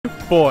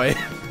boy.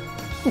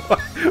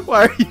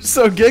 Why are you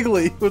so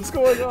giggly? What's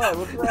going on?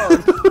 What's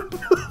wrong?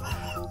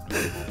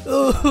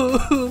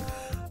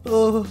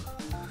 Oh,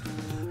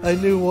 I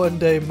knew one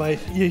day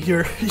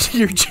your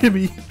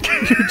Jimmy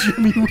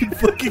would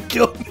fucking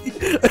kill me.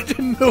 I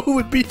didn't know it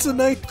would be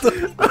tonight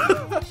though.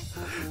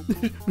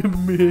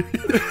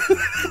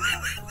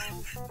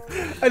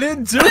 I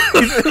didn't do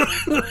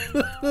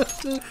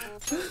anything.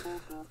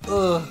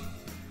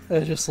 I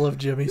just love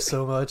Jimmy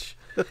so much.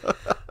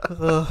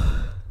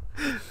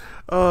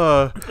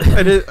 I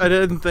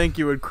didn't think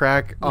you would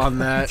crack on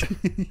that,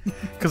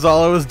 because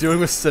all I was doing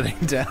was sitting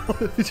down.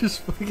 It just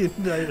fucking,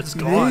 it's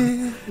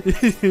gone.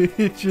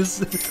 It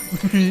just.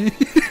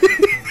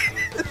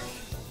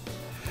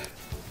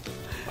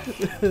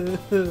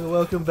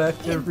 Welcome back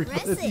to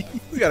everybody.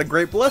 We got a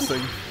great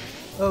blessing.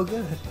 Oh,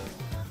 good.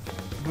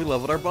 We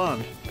leveled our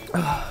bond.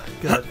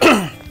 Good.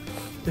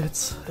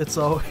 It's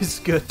always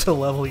good to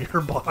level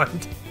your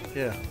bond.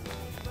 Yeah.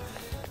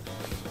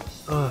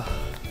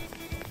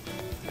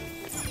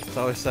 It's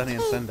always sunny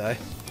in Sendai.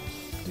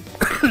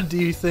 Do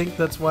you think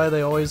that's why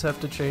they always have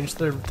to change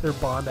their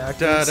bond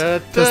actors? Da, da,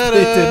 Because da,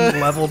 they da.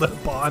 didn't level their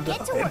bond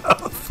high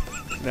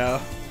enough. No.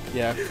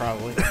 Yeah,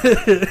 probably.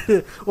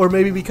 Or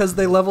maybe because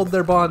they leveled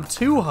their bond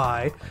too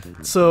high,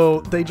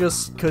 so they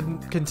just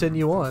couldn't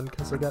continue on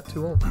because they got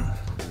too old.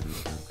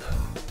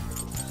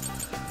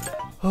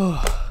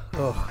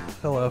 Oh,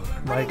 hello,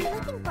 Mike. What are you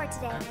looking for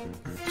today?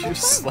 Did you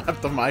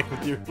slap the mic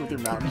with your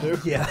Mountain Dew?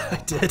 Yeah, I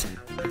did.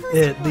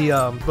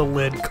 The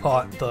lid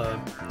caught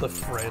the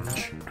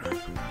fringe.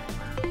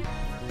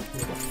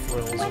 The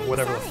frills, or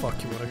whatever the fuck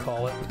you want to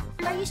call it.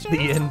 Are you sure?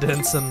 The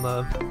indents in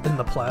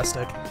the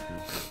plastic.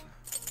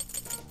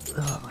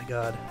 Oh my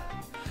god.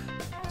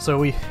 So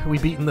we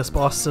beaten this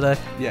boss today?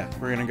 Yeah,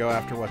 we're gonna go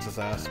after what's his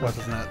ass, what's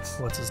his nuts.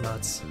 What's his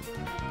nuts?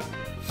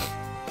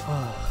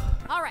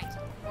 Alright,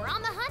 we're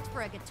on the hunt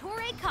for a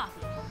Gatorade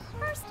coffee.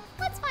 First,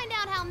 let's find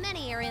out how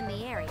many are in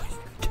the area.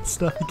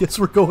 I guess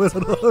we're going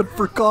on a hunt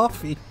for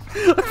coffee.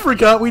 I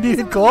forgot we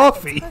needed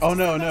coffee. Oh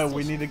no,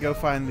 we need to go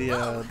find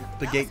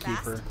the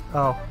gatekeeper.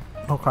 Oh,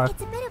 okay.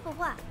 It's a bit of a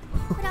walk,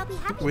 but I'll be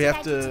happy We to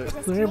have guide you to- the Does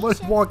destination. anyone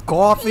want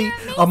coffee?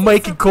 I'm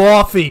making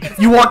coffee.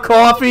 You want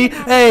coffee?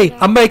 Hey,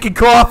 I'm making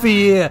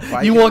coffee here.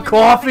 Why You you- want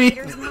coffee?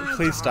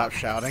 Please stop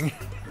shouting.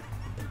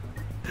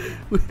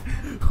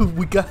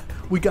 We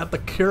got the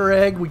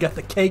Keurig. We got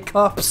the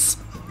K-cups.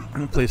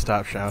 Please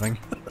stop shouting.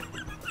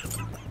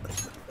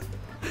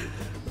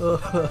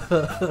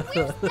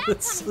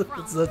 That's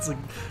another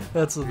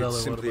It's one of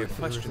simply my a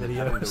question favorite of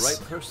having the videos.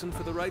 right person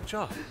for the right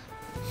job.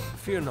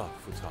 Fear not,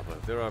 Futaba.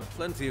 There are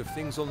plenty of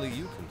things only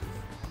you can do.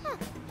 Huh,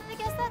 I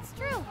guess that's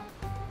true.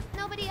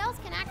 Nobody else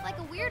can act like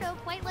a weirdo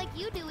quite like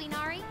you do,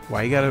 Inari.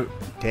 Why you gotta? Who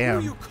are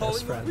Damn. you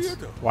calling a friends.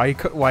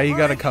 weirdo? Why you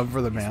gotta come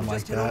for the man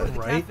like that?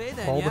 Right?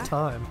 All the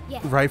time. Yeah.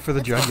 Right for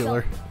the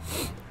jugular.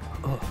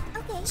 Okay.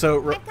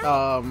 So, I've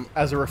got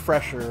as a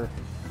refresher,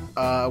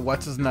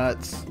 what's his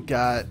nuts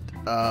got?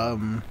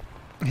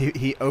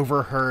 He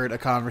overheard a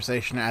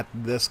conversation at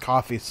this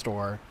coffee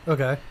store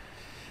Okay.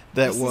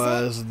 that This is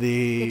was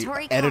the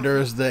Gatorade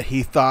editors that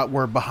he thought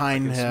were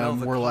behind I can smell him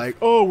the were coffee. like,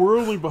 oh, we're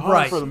only behind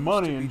Right. for the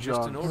money Seems to and be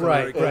just an junk.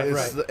 ordinary Right.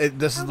 coffee.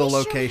 This is Are the we sure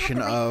you location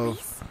have the right of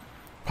place?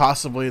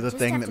 possibly the Just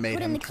thing have that to made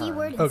put in him the turn.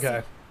 keyword and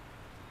Okay.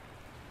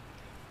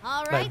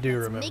 Alright, I do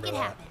let's remember make it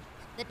that. happen.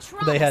 The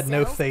trauma They had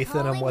no cell's faith in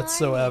him calling our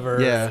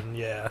whatsoever. Yeah. And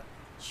yeah. name.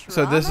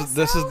 So this Trauma is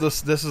cell?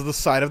 this is the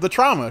site of the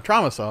trauma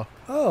cell.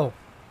 Oh.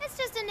 It's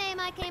just a name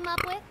I came up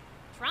with.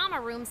 Trauma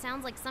room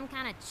sounds like some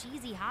kind of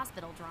cheesy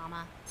hospital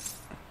drama.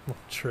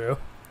 True.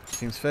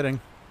 Seems fitting.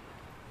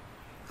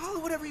 Call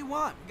it whatever you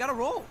want. We gotta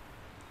roll.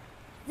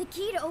 The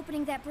key to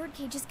opening that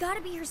birdcage has got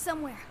to be here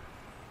somewhere.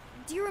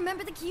 Do you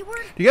remember the keyword?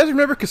 Do you guys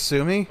remember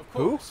Kasumi?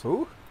 Who?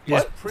 Who?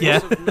 Yeah. Prince Yeah.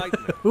 of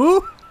Nightmare.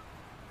 Ooh.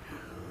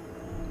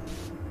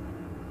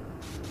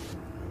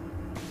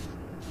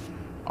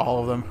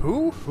 All of them.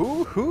 Who?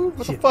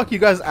 What the fuck? You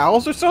guys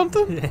owls or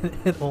something?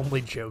 And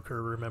only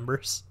Joker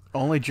remembers.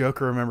 Only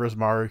Joker remembers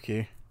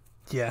Maruki.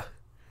 Yeah.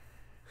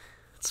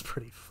 It's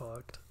pretty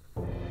fucked.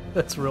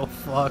 That's real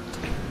fucked.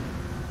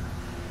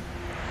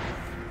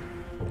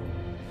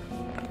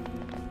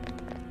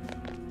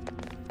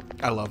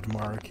 I loved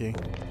Maruki.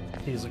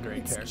 He's a great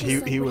It's character.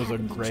 just- He like what was a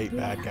happened to great Shibuya.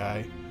 bad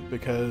guy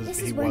because This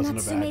he is where wasn't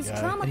a bad Natsume's guy.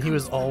 trauma And he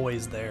was comes from.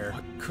 always there.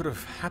 What could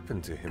have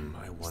happened to him,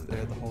 I There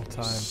wonder? the whole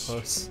time,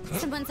 puss.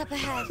 Someone's up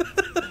ahead.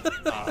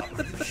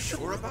 Are you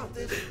sure about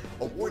this?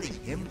 Awarding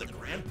him the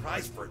grand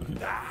prize for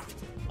that?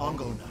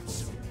 Ongo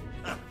Natsu.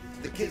 Huh,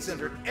 the kid's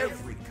entered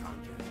every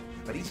contest,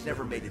 but he's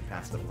never made it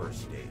past the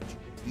first stage.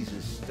 He's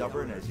as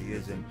stubborn as he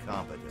is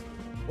incompetent.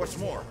 What's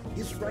more,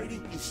 his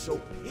writing is so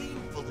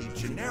painfully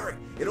generic,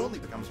 it only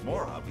becomes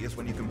more obvious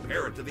when you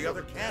compare it to the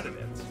other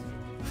candidates.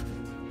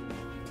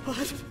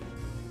 What?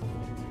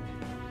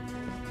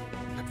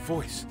 That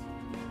voice.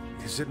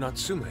 Is it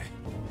Natsume?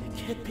 It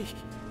can't be.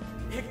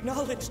 He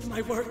acknowledged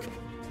my work.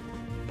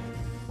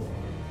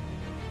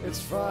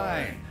 It's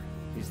fine.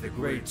 He's the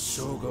great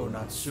Sogo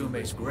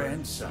Natsume's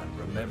grandson,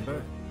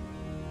 remember?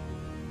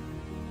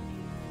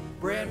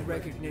 Brand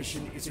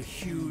recognition is a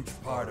huge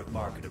part of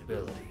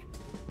marketability.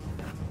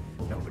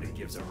 Nobody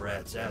gives a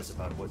rat's ass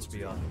about what's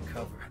beyond the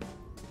cover.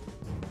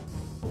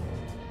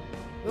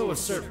 Though a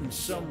certain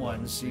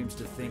someone seems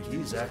to think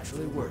he's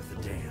actually worth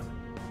a damn.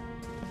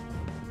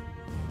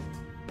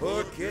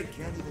 Poor kid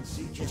can't even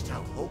see just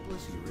how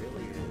hopeless he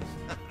really is.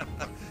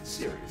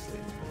 Seriously,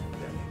 it's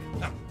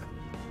pathetic.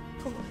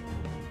 Oh,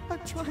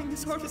 I'm trying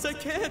as hard as I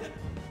can.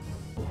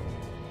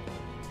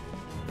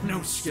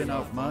 No skin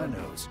off my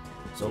nose,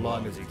 so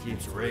long as he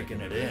keeps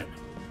raking it in.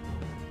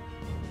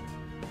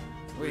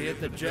 We hit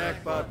the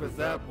jackpot with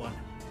that one,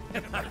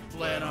 and I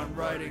plan on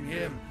riding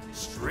him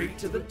straight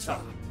to the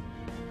top.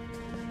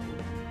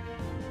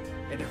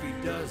 And if he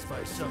does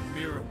by some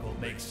miracle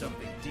make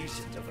something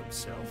decent of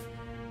himself,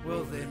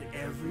 well then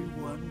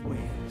everyone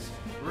wins,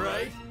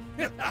 right?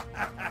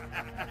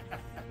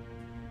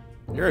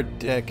 You're a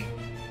dick.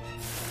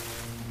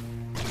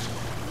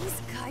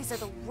 These guys are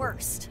the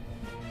worst.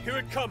 Here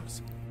it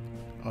comes.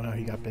 Oh no,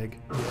 he got big.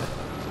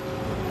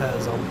 That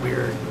is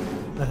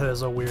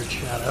a weird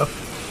shadow.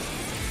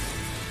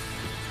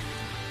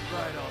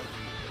 Right on.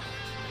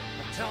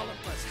 A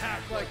talentless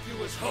hack like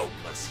you is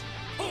hopeless.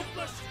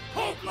 Hopeless!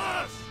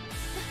 Hopeless!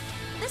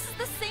 This is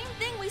the same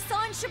thing we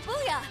saw in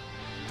Shibuya.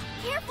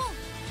 Careful!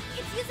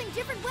 It's using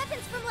different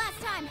weapons from last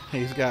time.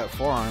 He's got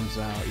 4 arms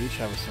now. Each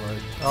have a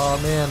sword. Oh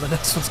man, the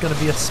next one's gonna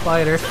be a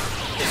spider.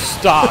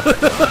 Stop!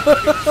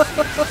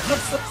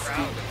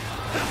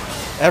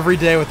 Every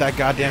day with that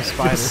goddamn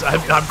spider.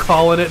 I'm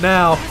calling it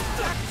now.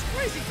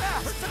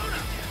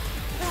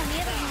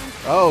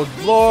 Oh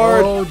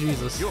Lord! Oh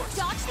Jesus.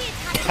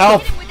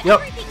 Help!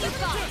 Yep.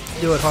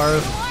 Do it, Haru.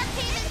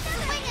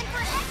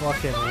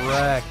 Fucking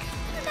wreck.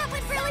 That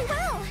went really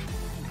well.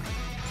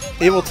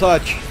 Evil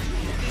touch.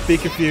 Be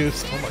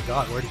confused. Oh my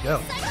god, where'd he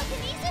go?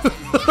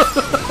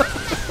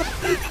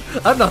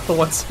 I'm not the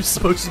one who's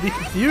supposed to be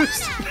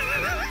confused.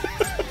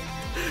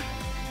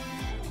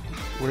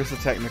 Where's the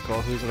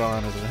technical? Who's it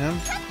on? Is it him?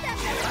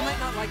 I might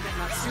not like that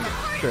Natsume.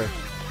 Sure.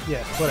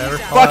 Yeah, whatever.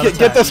 Fuck it,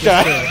 get this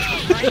guy!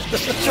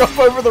 Jump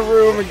over the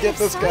room and get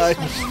this guy.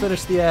 Just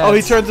finish the ad. Oh,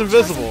 he turns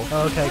invisible.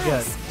 Okay,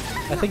 good.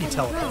 I think he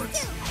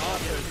teleports.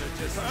 Others are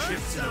just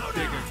chips in a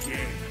bigger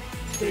game.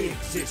 They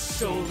exist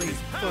solely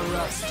for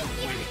us to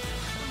win.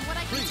 What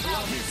I can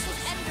tell, this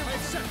editor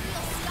was a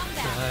real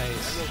scumbag.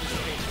 Nice.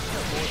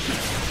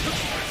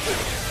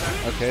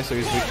 Okay, so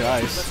he's weak to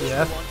ice.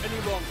 Yeah.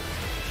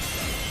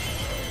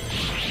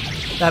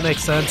 That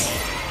makes sense.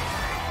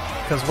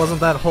 Because wasn't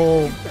that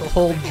whole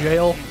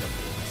jail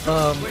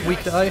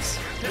weak to ice?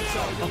 I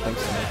don't think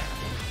so.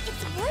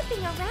 It's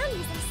warping around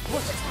using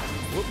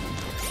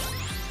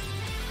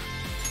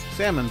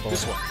Salmon bowl.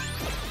 This one.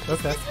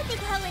 Okay. Is this what they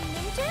call a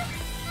ninja?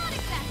 Not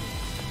exactly.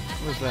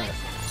 What is that?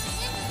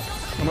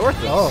 An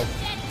Orthus. Oh.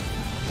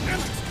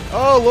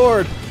 Oh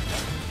Lord!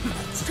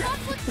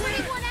 Don't put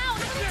 31 out.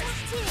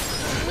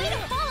 Way to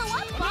follow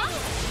up, boss.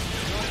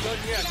 Not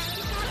done yet.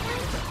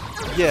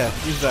 Yeah,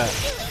 use that.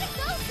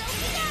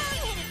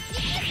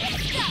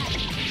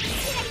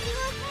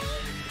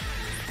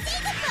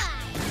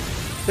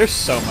 There's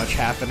so much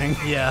happening.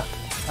 Yeah.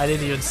 I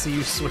didn't even see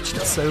you switch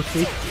to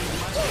Sophie.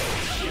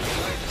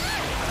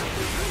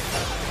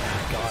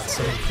 God,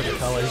 so many pretty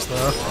colors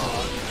though.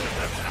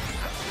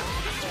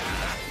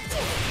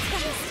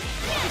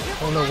 I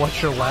don't know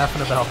what you're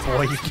laughing about,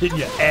 boy. You're getting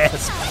your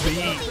ass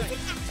beat.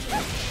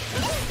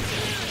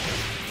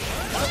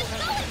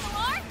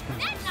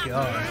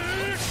 God.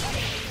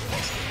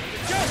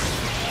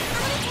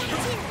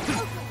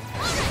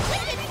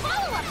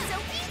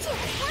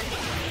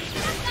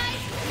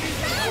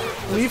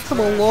 Leave him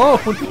alone!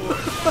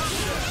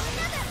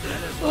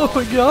 Oh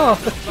my god!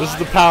 This is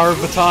the power of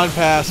baton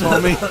pass,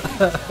 homie.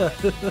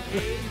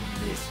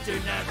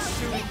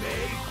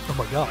 Oh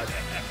my god.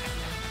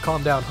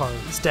 Calm down, Haru.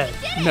 He's dead.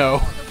 No.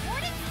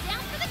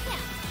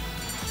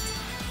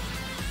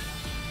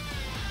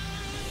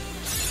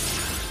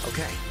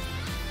 Okay.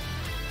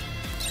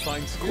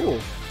 Fine school. Cool.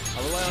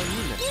 I'll rely on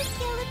you next.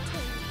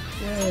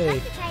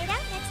 Yay. Try it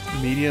out next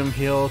time. Medium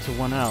heal to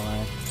 1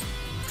 ally.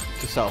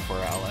 To self or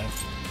ally.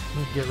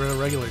 Get rid of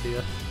regular, do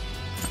you?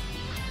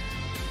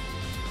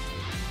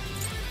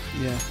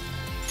 Yeah.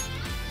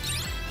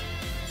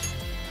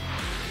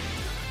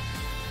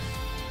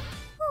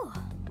 Whew.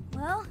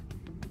 Well,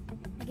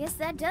 I guess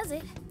that does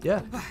it.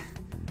 Yeah.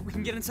 We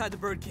can get inside the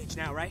birdcage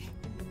now, right?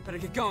 Better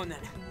get going then.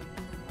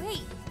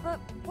 Wait, but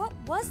what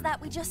was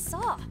that we just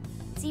saw?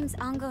 Seems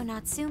Ango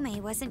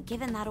Natsume wasn't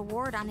given that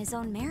award on his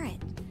own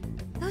merit.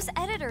 Those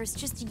editors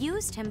just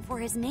used him for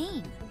his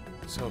name.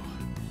 So,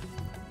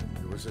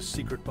 there was a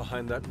secret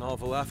behind that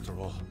novel after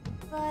all.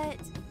 But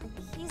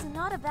he's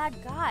not a bad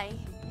guy,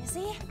 is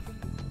he?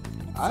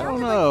 I don't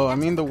know. I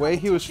mean, the way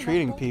he was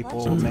treating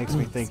people makes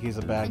me think he's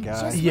a bad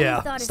guy.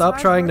 Yeah, stop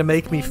trying to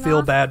make me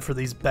feel bad for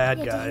these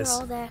bad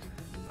guys.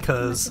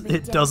 Because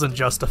it doesn't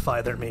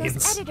justify their Those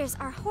means. editors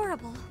are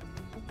horrible.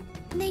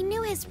 They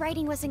knew his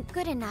writing wasn't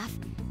good enough,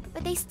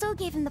 but they still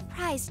gave him the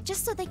prize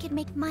just so they could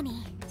make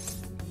money.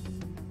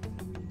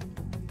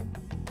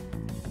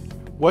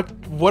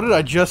 What did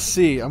I just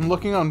see? I'm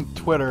looking on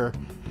Twitter,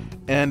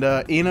 and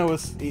Ina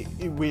was...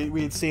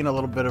 We'd seen a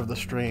little bit of the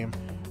stream,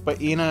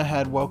 but Ina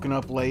had woken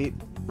up late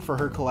for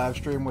her collab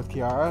stream with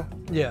Kiara.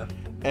 Yeah.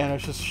 And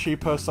it's just, she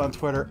posts on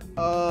Twitter,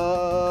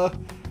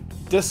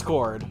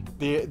 Discord,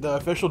 the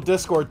official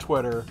Discord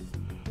Twitter.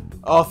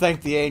 Oh,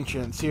 thank the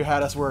ancients. You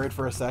had us worried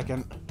for a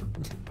second.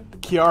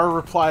 Kiara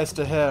replies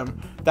to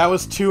him, that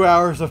was 2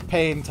 hours of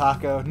pain,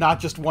 Taco, not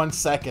just 1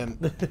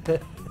 second.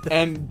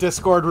 And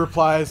Discord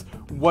replies,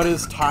 what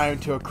is time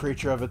to a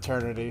creature of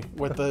eternity?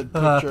 With the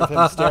picture of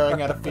him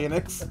staring at a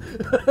phoenix.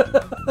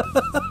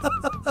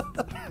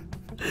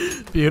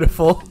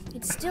 Beautiful.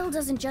 It still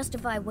doesn't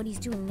justify what he's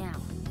doing now.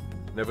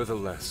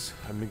 Nevertheless,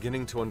 I'm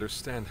beginning to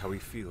understand how he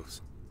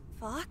feels.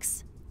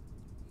 Fox?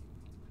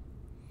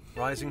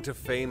 Rising to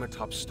fame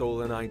atop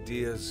stolen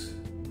ideas,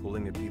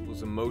 pulling at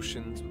people's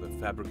emotions with a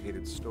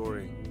fabricated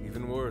story.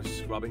 Even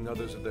worse, robbing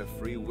others of their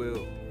free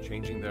will,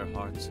 changing their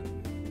hearts,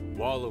 and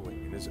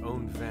wallowing in his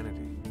own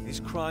vanity. These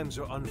crimes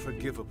are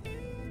unforgivable.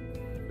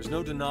 There's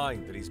no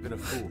denying that he's been a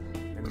fool,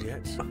 and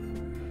yet,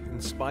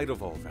 in spite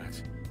of all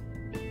that,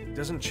 it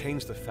doesn't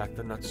change the fact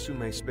that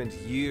Natsume spent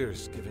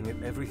years giving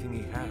it everything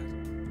he had.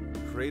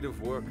 Creative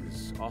work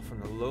is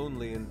often a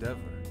lonely endeavor.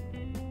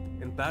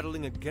 And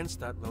battling against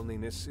that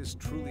loneliness is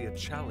truly a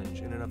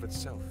challenge in and of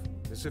itself.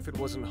 As if it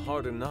wasn't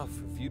hard enough,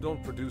 if you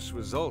don't produce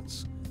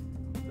results,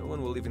 no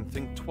one will even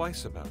think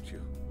twice about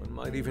you. One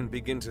might even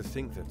begin to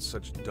think that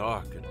such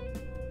dark and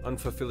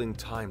unfulfilling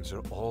times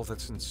are all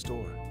that's in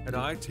store. And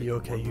I take You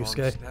okay, one wrong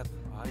Yusuke? step,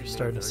 I You're may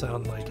starting to very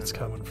sound well like it's turn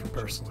coming out from just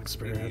personal like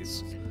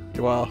experience. idiots.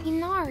 Well,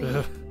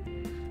 Inari.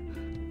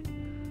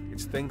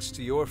 It's thanks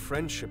to your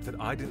friendship that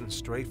I didn't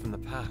stray from the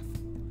path.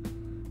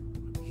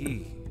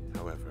 He,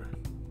 however,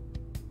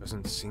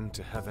 doesn't seem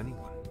to have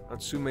anyone.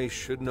 Natsume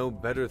should know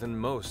better than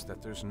most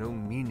that there's no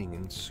meaning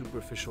in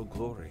superficial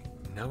glory.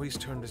 Now he's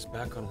turned his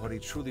back on what he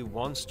truly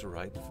wants to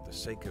write for the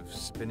sake of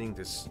spinning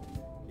this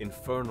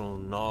infernal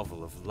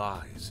novel of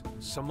lies.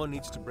 Someone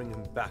needs to bring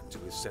him back to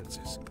his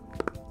senses.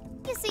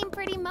 You seem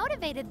pretty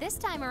motivated this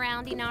time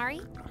around,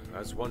 Inari.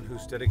 As one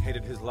who's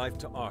dedicated his life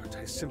to art,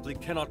 I simply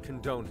cannot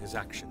condone his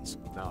actions.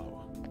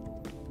 Now,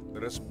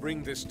 let us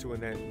bring this to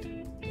an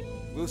end.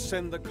 We'll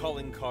send the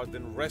calling card,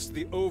 then wrest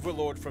the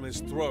Overlord from his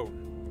throne.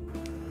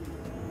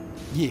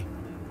 yeah.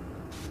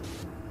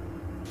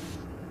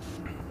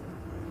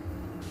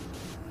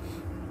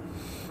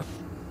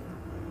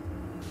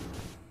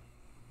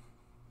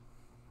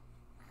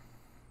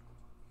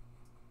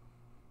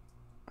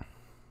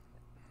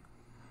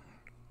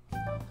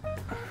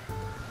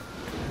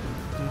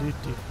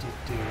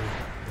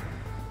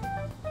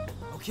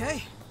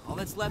 Okay, all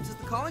that's left is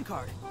the calling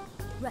card.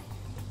 Right.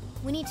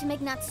 We need to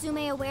make Natsume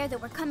aware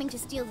that we're coming to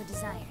steal the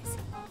desires.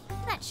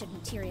 That should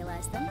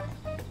materialize them.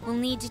 We'll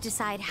need to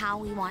decide how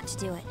we want to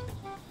do it.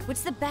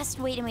 What's the best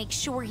way to make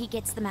sure he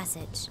gets the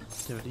message?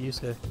 Give it to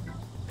Yusuke.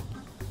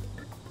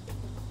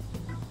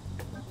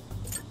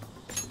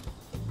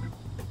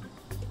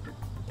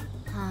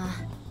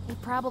 He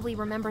probably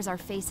remembers our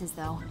faces,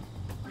 though.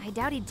 I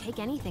doubt he'd take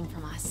anything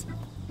from us.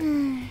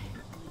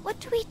 What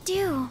do we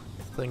do?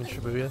 Thing in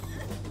Shibuya.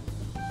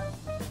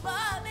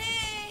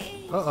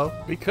 Mommy! Uh-oh.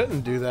 We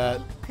couldn't do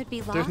that. Could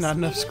be lost. There's not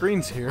enough maybe?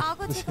 screens here. I'll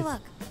go take a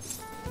look.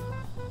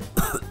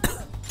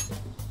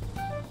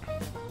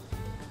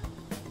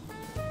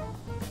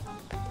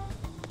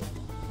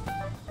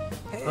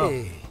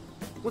 Hey,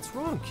 what's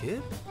wrong,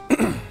 kid?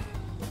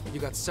 You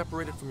got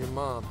separated from your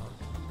mom,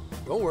 huh?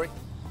 Don't worry,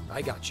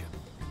 I got you.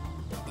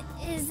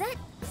 Is that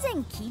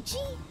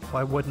Zenkichi?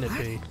 Why wouldn't it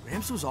be?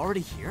 Ramps was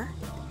already here?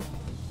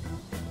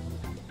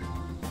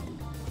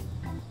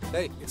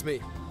 Hey, it's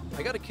me.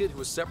 I got a kid who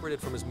was separated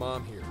from his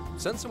mom here.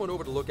 Send someone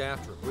over to look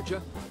after him, would ya?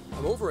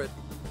 I'm over it.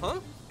 Huh?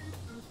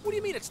 What do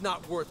you mean it's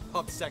not worth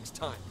pub sex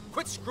time?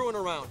 Quit screwing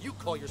around. You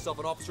call yourself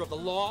an officer of the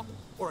law?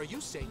 Or are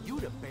you saying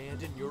you'd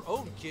abandon your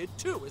own kid,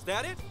 too? Is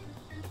that it?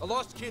 A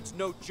lost kid's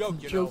no joke,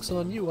 you know. Joke's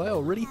on you, I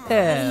already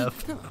have.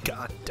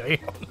 God damn.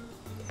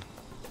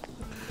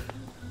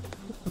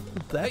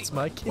 That's Hey,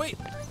 my kid. Wait,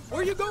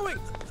 where are you going?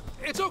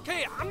 It's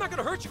okay, I'm not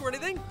gonna hurt you or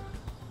anything.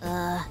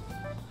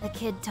 The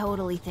kid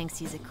totally thinks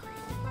he's a creep.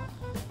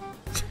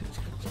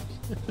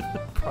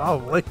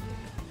 Probably.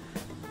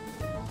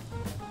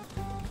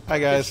 Hi,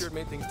 Kid guys. sure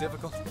made things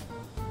difficult.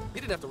 He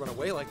didn't have to run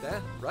away like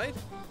that, right?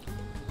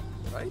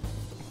 Right?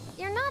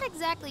 You're not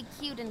exactly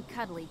cute and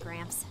cuddly,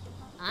 Gramps.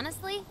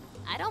 Honestly,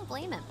 I don't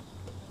blame him.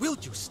 Will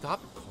you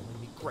stop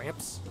calling me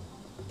Gramps?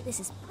 This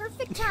is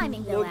perfect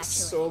timing, though, Looks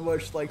actually. so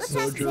much like Let's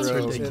ask Sojiro. Zenkichi.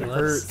 It Ridiculous.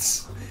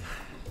 hurts.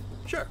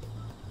 Sure.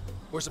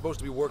 We're supposed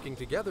to be working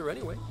together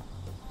anyway.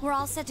 We're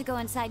all set to go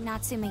inside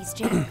Natsume's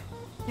gym.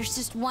 There's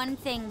just one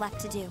thing left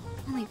to do.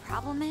 Only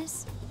problem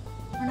is,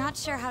 we're not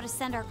sure how to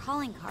send our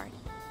calling card.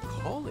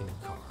 Calling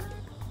card?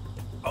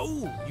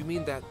 Oh, you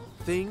mean that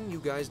thing you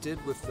guys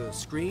did with the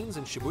screens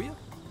in Shibuya?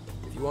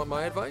 If you want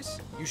my advice,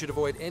 you should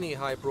avoid any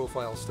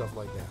high-profile stuff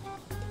like that.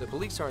 The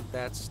police aren't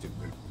that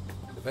stupid.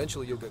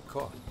 Eventually you'll get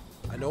caught.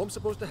 I know I'm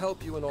supposed to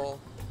help you and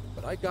all,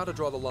 but I gotta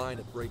draw the line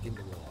at breaking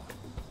the law.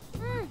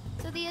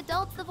 So to the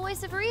adults the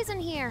voice of reason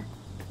here.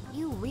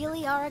 You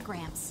really are a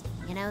Gramps.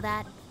 You know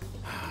that?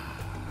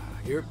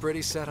 You're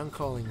pretty set on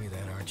calling me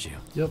that, aren't you?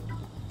 Yep.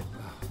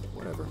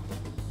 Whatever.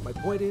 My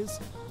point is,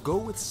 go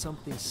with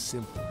something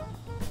simple.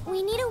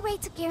 We need a way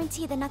to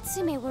guarantee that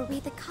Natsume will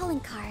read the calling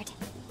card.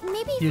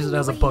 Maybe if Use we it knew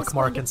as a where he was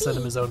bookmark going to and send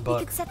him be, his own we book.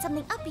 could set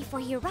something up before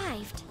he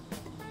arrived.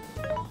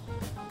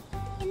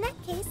 In that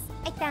case,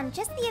 I found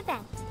just the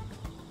event.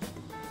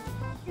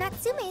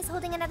 Natsume is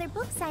holding another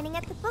book signing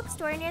at the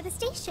bookstore near the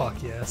station.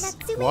 Fuck yes.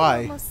 Natsume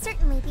Why? will most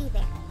certainly be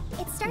there.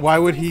 It starts Why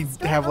as would soon as he the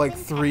store have like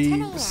opens at 3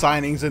 10 a.m.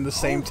 signings in the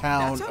same that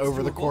town sounds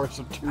over the doable. course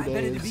of 2 I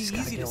bet it'd be days?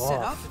 easy to get set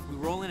off. up if we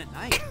roll in at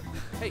night.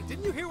 Hey,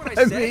 didn't you hear what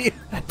I I said? mean,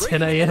 At Breaking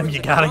 10 a.m. enters you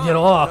a gotta crime, get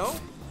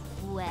off.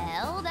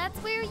 Well, that's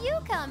where you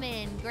come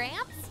in,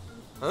 Gramps.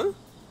 Huh?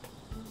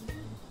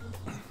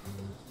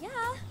 Yeah,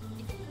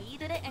 if we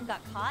did it and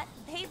got caught,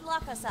 they'd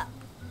lock us up.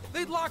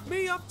 They'd lock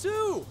me up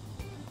too.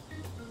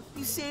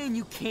 You saying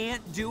you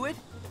can't do it?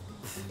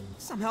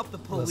 Somehow the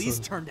police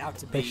Listen, turned out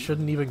to be. They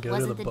shouldn't even go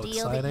Was to it the the book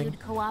deal that signing. you'd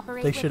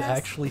cooperate They with should us?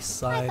 actually I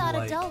sign thought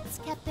like adults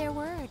kept their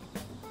word.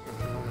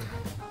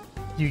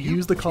 you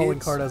use the calling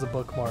kids. card as a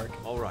bookmark,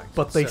 All right.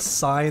 but they so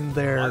sign I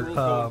their will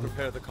go and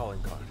prepare the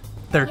calling card.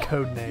 their Yeah,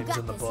 code you names got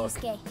in the this, book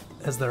Yusuke.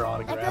 as their That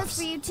goes autographs.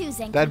 for you too,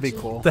 Zenkichi. That'd be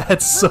cool.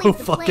 That's We'll so leave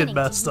the fucking planning to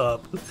messed you.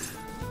 up.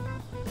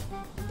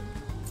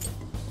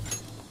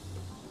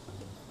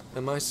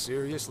 Am I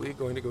seriously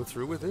going to go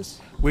through with this?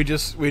 We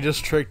just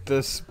tricked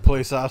this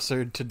police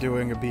officer to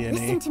doing a B&E.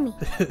 Listen to me.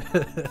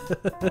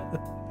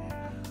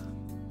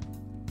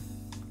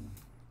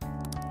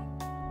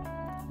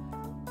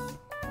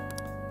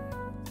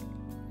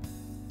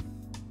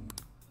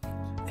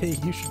 Hey,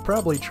 you should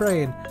probably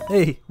train.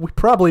 Hey, we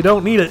probably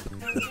don't need it.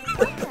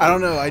 I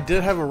don't know. I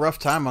did have a rough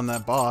time on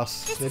that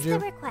boss. This Did is you?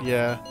 the request.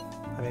 Yeah,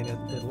 I mean,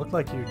 it looked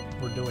like you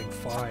were doing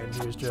fine.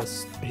 He was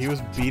just, he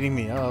was beating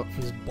me up.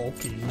 he was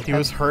bulky. He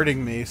was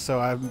hurting me, so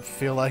I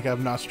feel like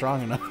I'm not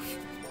strong enough.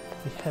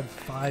 He had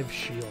 5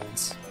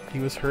 shields. He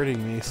was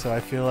hurting me, so I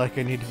feel like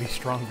I need to be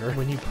stronger.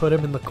 When you put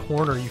him in the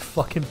corner, you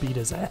fucking beat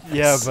his ass.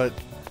 Yeah, but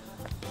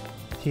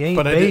he ain't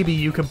but I baby.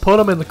 You can put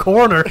him in the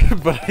corner.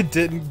 but I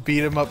didn't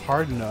beat him up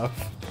hard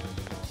enough.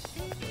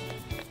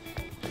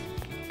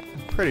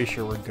 I'm pretty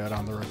sure we're good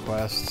on the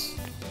requests.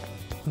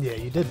 Yeah,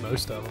 you did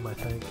most of them, I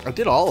think. I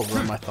did all of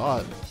them, I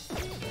thought.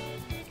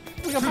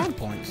 We got 9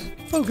 points.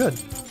 Oh, good.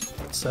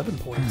 7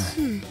 points.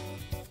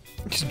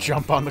 Just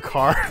jump on the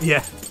car.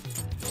 Yeah.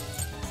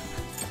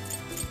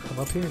 Come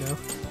up here now.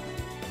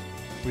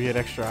 We get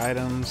extra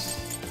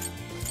items.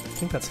 I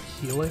think that's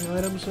healing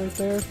items right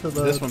there for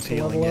the. This one's to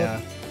healing,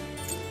 level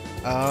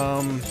yeah.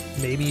 up.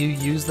 Maybe you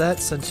use that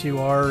since you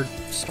are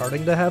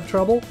starting to have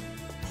trouble.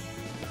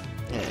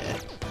 Yeah.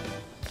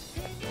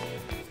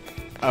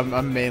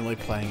 I'm mainly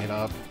playing it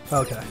up.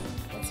 Okay.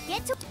 Let's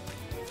get to.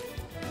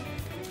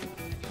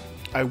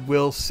 I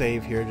will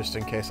save here just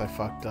in case I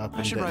fucked up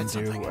and should write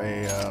didn't do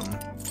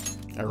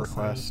something. a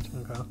request.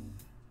 Okay.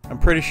 I'm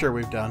pretty sure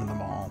we've done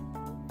them all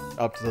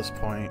up to this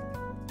point.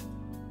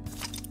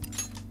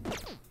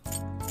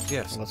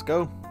 Yes. Let's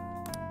go.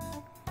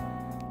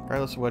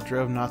 Regardless of what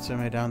drove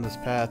Natsume down this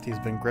path, he's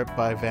been gripped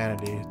by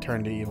vanity,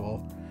 turned to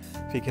evil.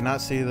 If he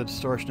cannot see the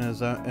distortion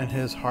in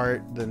his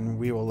heart, then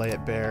we will lay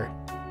it bare.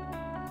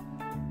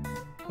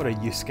 What a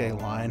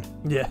Yusuke line.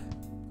 Yeah.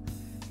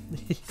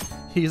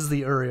 He's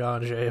the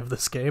Urianger of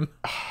this game.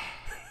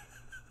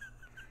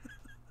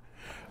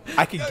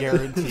 I could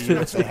guarantee you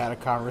if they had a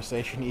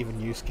conversation, even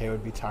Yusuke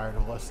would be tired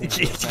of listening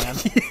to this man.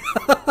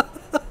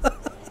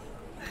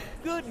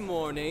 Good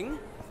morning.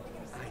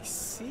 I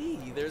see.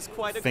 There's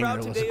quite a crowd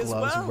Fingerless today as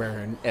gloves well.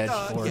 wearing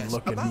edgelord yes,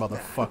 looking about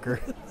motherfucker.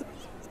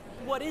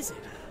 What is it?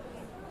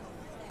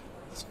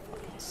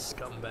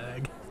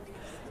 Scumbag.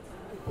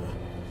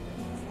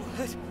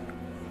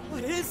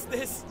 What is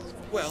this?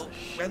 Well,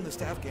 when the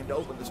staff came to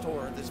open the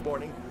store this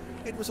morning,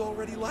 it was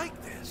already like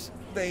this.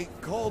 They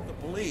called the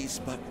police,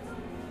 but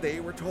they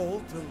were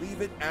told to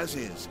leave it as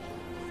is,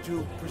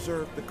 to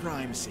preserve the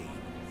crime scene.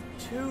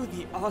 To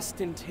the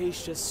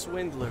ostentatious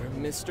swindler,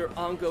 Mr.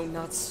 Ango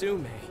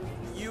Natsume.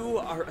 You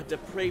are a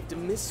depraved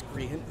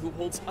miscreant who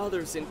holds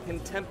others in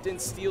contempt and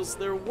steals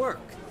their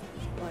work,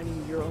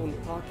 lining your own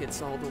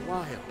pockets all the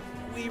while.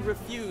 We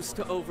refuse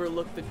to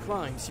overlook the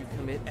crimes you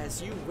commit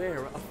as you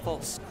wear a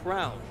false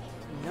crown.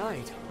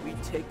 Tonight, we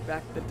take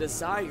back the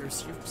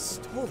desires you've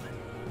stolen.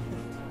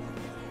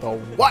 The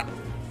what?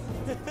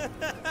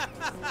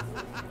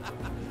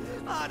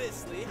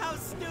 Honestly, how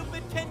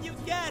stupid can you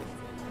get?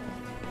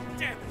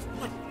 Damn it,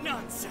 what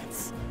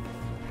nonsense!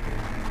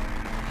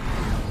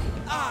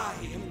 I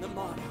am the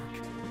monarch.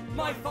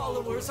 My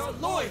followers are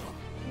loyal.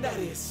 That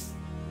is,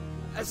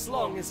 as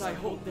long as I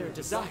hold their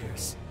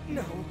desires.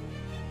 No.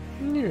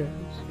 Yeah.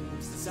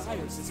 Those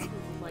desires is proof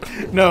of my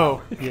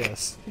No.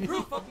 Yes.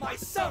 proof of my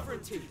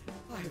sovereignty.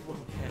 I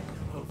won't hand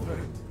them over.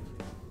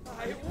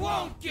 I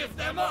won't give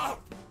them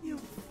up. You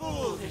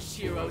foolish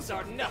heroes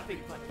are nothing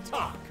but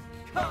talk.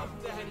 Come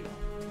then,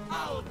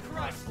 I'll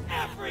crush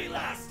every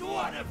last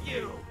one of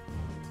you.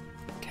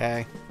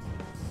 Okay.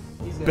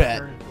 He's gonna Bet.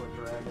 turn into a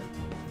dragon.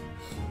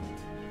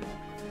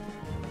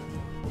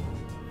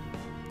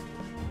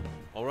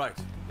 All right,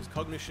 his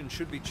cognition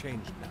should be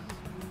changed now.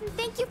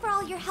 Thank you for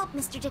all your help,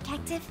 Mr.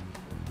 Detective.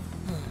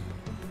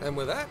 And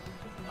with that,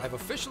 I've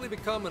officially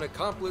become an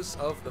accomplice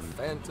of the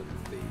Phantom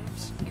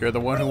Thieves. You're the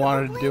one who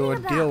wanted to do a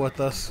deal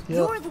with us.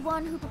 You're the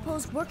one who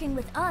proposed working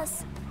with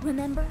us,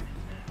 remember?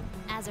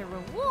 As a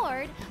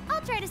reward,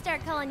 I'll try to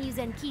start calling you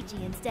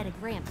Zenkichi instead of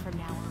Gramps from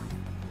now on.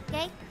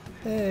 Okay?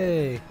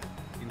 Hey.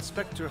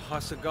 Inspector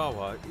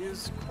Hasagawa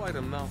is quite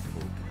a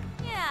mouthful.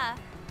 Yeah,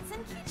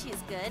 Zenkichi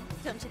is good,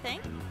 don't you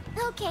think?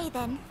 Okay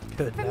then.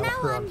 Good, From now now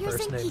we're on, on you're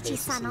first name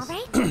Zenkichi-san, basis.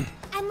 alright?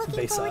 I'm looking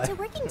Base forward eye. to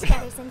working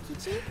together,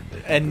 Zenkichi.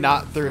 And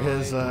not through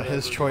his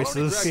choices.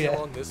 Already dragged Yeah.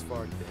 along this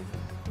far, Dave.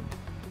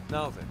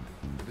 Now then,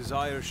 the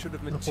desire should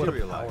have What a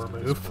materialized power at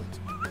this move. point.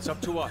 It's up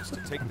to us to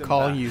take them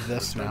calling back you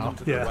this and return now.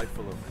 them to Yeah. the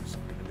rightful owners.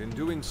 And in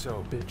doing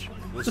so, Bitch.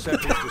 we'll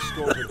set his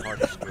distorted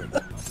heart straight.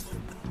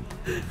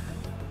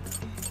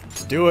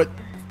 Let's do it.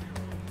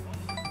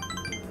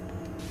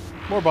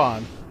 More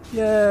bond.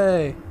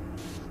 Yay.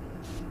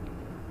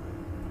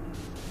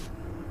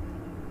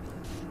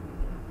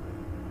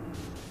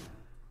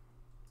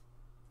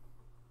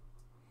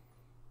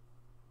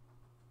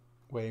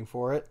 Waiting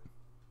for it.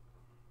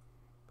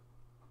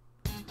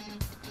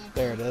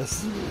 There it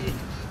is.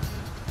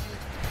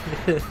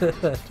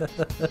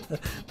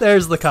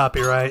 There's the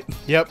copyright.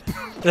 Yep.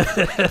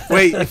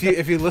 Wait, if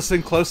you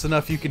listen close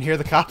enough, you can hear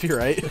the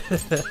copyright.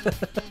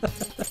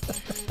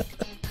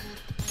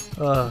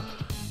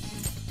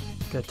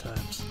 Good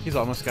times. He's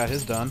almost got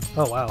his done.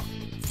 Oh wow.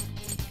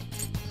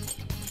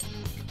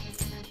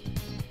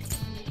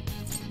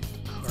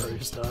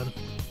 Haru's done.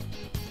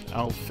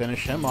 I'll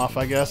finish him off,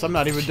 I guess. I'm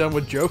not even done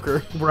with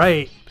Joker.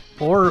 Right.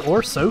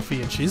 Or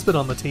Sophie, and she's been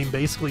on the team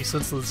basically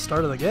since the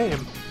start of the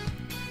game.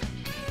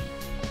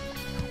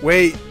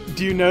 Wait,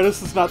 do you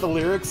notice it's not the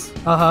lyrics?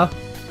 Uh-huh.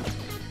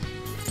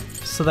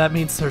 So that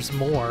means there's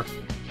more.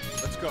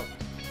 Let's go.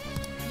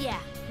 Yeah,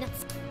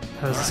 let's...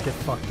 How does this get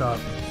fucked up?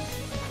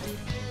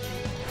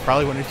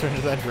 Probably when he turned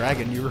into that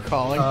dragon you were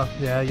calling.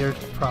 Yeah, you're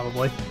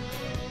probably.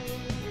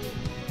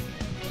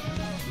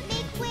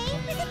 Make way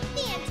for the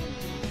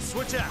Phantom.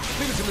 Switch out.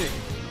 Leave it to me.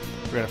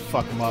 We're gonna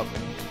fuck him up.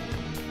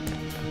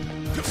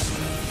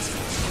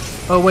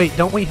 Oh wait,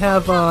 don't we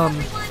have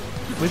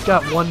we've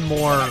got one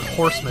more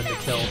horseman to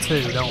kill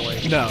too, don't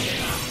we? No.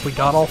 We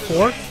got all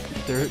four?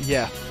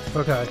 Yeah.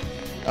 Okay.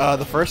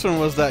 The first one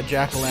was that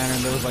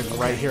jack-o'-lantern that was like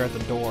right here at the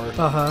door.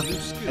 Uh-huh.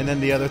 And then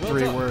the other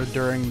three were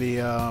during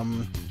the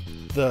one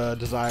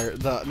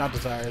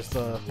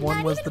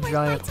was the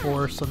giant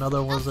horse,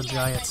 another was a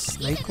giant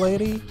snake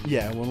lady.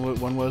 Yeah,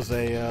 one was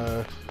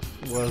a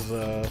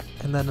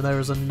and then there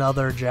was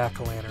another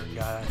jack-o'-lantern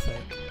guy, I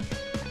think.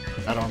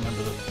 I don't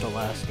remember the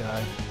last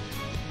guy.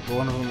 But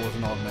one of them was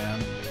an old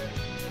man.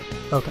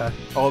 Okay.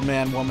 Old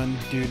man, woman,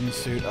 dude in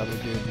suit, other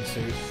dude in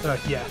suit.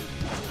 Yeah.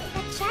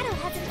 That shadow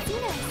hasn't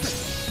seen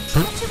us.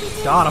 What should we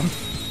do? Got him.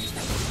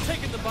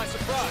 Taking them by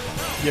surprise.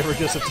 You ever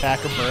just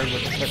attack a bird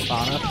with a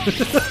katana?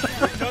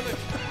 Done it.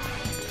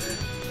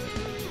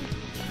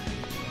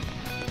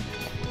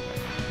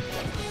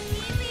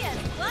 Easy as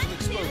 1,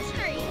 2,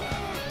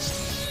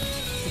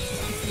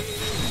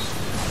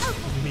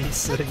 3. Me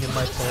sitting in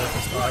my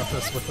therapist's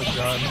office with a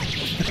gun,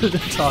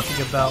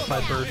 talking about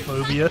my bird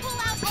phobia.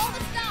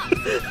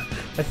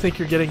 I think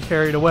you're getting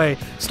carried away.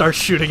 Start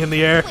shooting in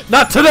the air.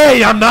 Not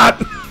today, I'm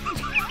not!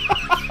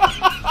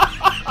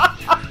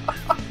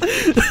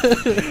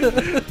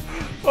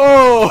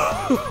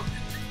 Oh!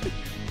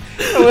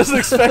 I wasn't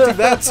expecting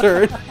that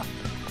turn.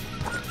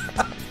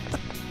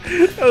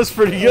 That was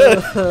pretty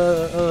good.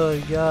 Oh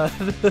god.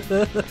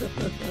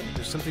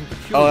 There's something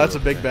peculiar. Oh, that's a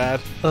big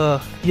bad.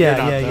 Yeah.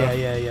 I am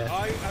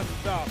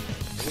thou.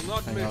 Will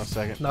not Hang on a miss.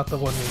 second. Not the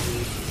one we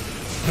need.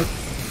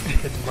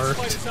 Get murked.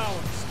 Fight is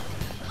ours.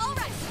 All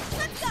right,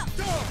 let's go.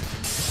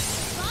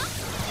 Well,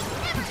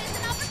 it never is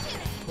an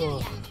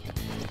opportunity.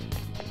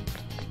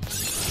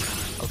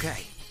 Okay.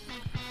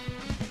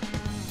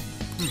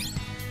 I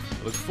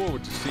look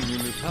forward to seeing your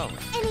new power.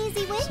 An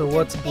easy win. So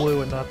what's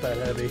blue and not that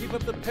heavy? Keep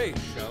up the pace,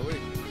 shall we?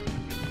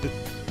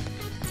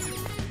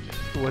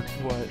 What?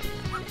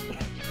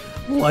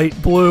 Light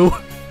blue.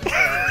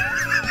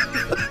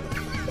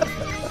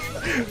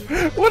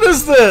 What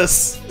is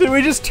this? Did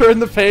we just turn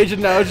the page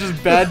and now it's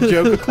just bad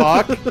joke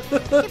o'clock? Should we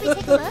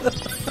take a look?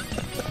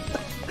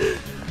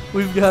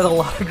 We've got a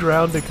lot of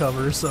ground to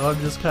cover, so I'm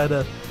just kind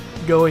of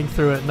going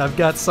through it, and I've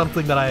got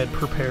something that I had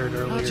prepared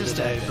earlier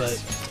today,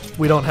 but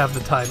we don't have the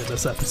time in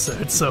this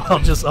episode, so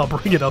I'll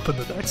bring it up in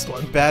the next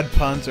one. Bad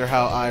puns are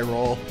how I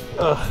roll.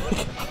 Oh,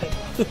 God.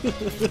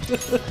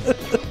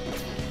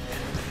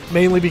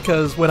 Mainly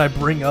because when I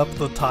bring up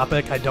the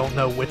topic, I don't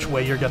know which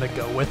way you're going to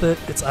go with it.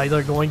 It's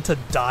either going to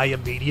die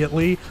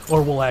immediately,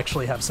 or we'll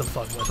actually have some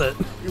fun with it.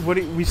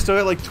 We still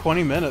got like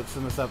 20 minutes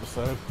in this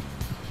episode.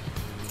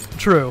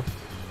 True,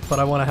 but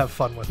I want to have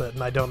fun with it,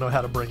 and I don't know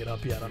how to bring it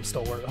up yet. I'm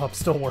still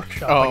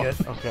workshopping it.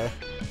 Okay.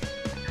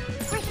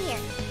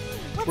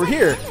 We're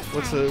here.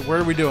 We're here. Where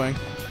are we doing?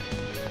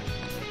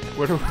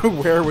 Where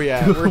are we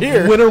at? We're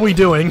here. What are we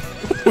doing?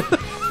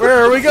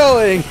 Where are we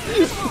going?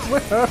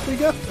 Where are we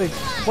going?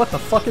 What the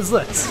fuck is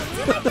this?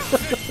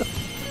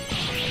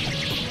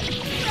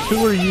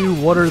 Who are you,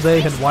 what are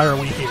they, and why are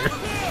we here?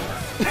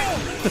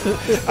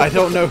 I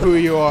don't know who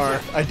you are.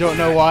 I don't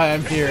know why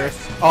I'm here.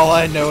 All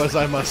I know is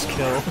I must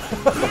kill.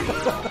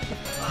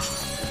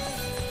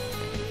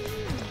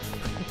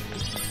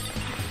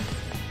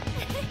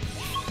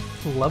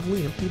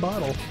 Lovely empty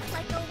bottle.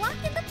 Like a walk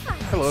in the park.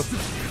 Hello.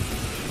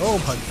 Oh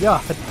my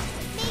god. Make way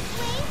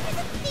for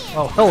the thin.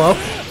 Oh, hello.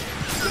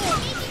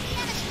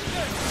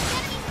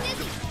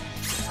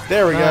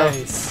 There we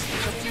Nice. go.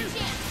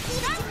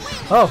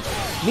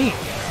 Oh, neat.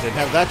 Didn't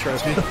have that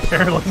trophy.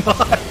 Apparently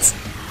not.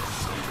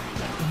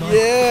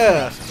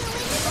 Yeah.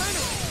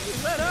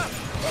 Let up!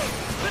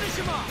 Finish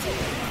him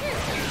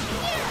off!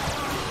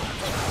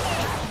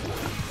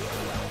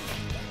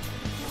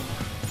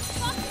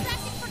 Fox's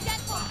acting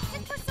forgetful.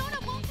 His persona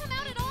won't come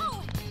out at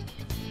all.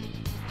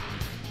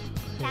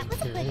 That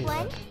was a quick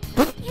one.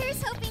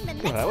 Here's hoping the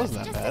next that one's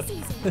wasn't just that as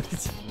bad.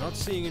 easy. Not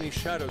seeing any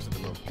shadows at the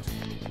moment.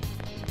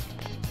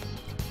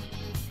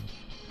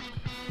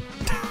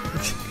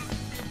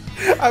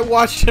 I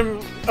watched him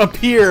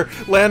appear,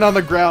 land on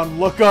the ground,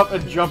 look up,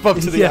 and jump up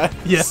to the ice.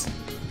 Yeah.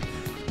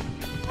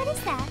 What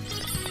is that?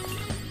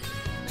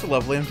 It's a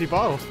lovely empty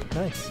bottle.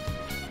 Nice.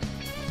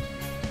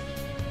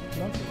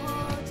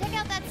 Whoa, check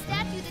out that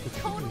statue that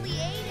totally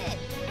ate it.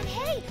 And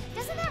hey,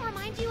 doesn't that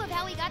remind you of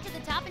how we got to the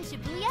top in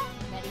Shibuya?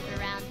 Ready for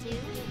round 2?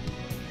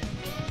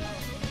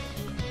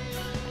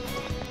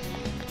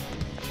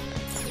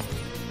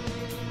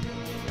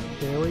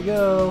 There we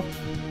go.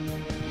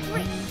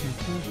 Great.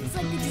 It's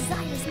like the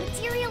desires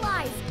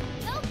materialize.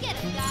 Go get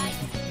him,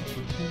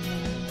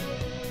 guys.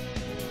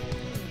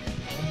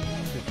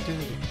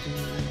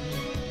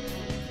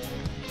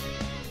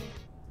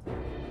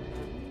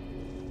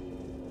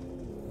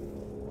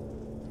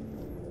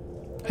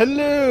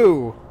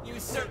 Hello. You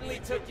certainly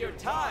took your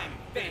time,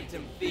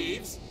 Phantom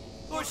Thieves.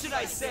 Or should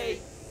I say,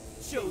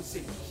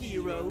 chosen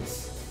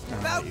heroes.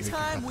 About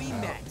time we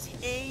met,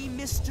 eh,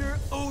 Mr.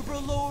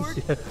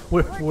 Overlord? Yeah,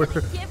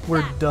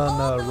 we're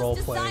done role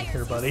playing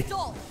here, buddy.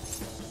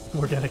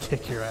 We're gonna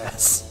kick your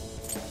ass.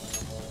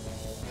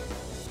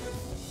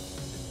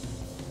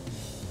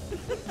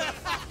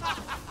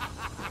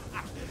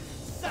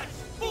 Such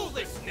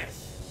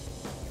foolishness!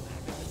 You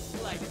haven't the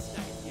slightest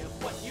idea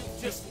of what you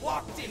just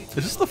walked into.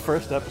 Is this the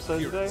first episode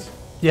today?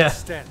 Yeah.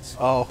 Stands.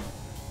 Oh.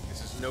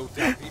 This is no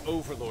doubt the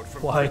Overlord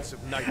from Why? Prince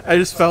of Night. I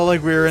just felt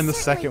like we were in the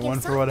Certainly second one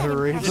gives for off whatever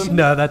that reason. impression.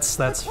 No, that's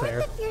But fair.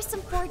 weren't the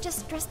fearsome four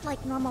just dressed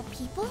like normal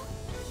people?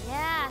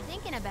 Yeah,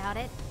 thinking about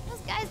it. Those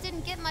guys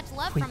didn't get much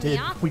love We from did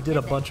the office. we did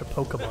a they? bunch of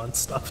Pokemon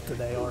stuff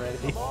today already.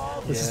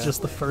 This is Yeah.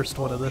 just the first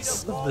one of this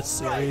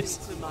series.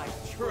 Right into my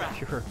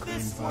trap. You're a green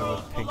This violet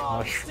world pink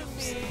belongs mush. to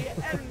me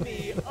and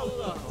me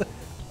alone.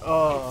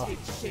 Oh. It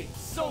takes shape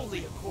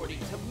solely according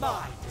to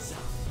my design.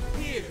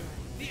 Here,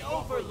 the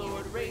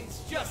Overlord rains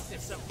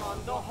justice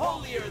upon the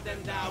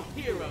holier-than-thou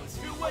heroes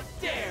who would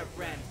dare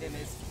brand him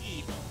as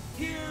evil.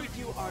 Here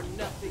you are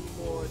nothing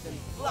more than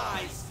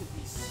flies to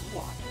be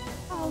swatted.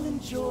 I'll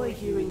enjoy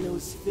hearing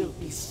those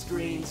filthy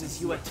screams as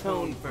you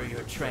atone for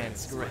your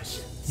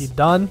transgressions. You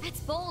done? That's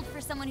bold for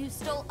someone who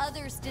stole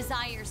others'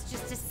 desires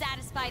just to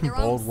satisfy their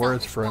own Bold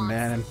words selfish for a wants.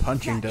 man in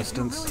punching If you're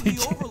distance. really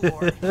the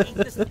Overlord, ain't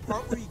this the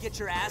part where you get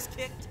your ass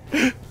kicked?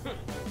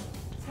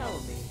 Tell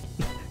me,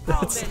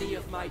 how many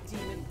of my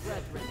demon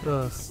brethren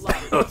have you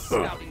slaughtered for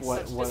spouting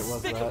What such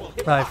was despicable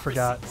that? I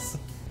forgot. hypocrisies?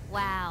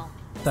 Wow.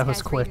 This That was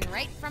guy's quick. reading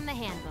right from the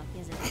handbook,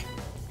 isn't it?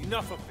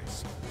 Enough of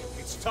this.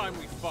 It's time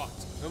we fought.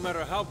 No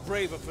matter how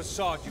brave a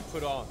facade you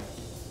put on.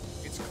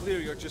 It's clear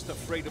you're just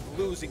afraid of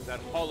losing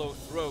that hollow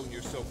throne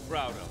you're so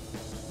proud of.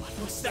 What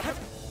was that?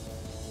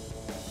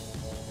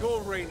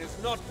 Your reign is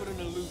not but an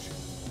illusion.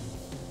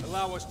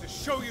 Allow us to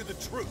show you the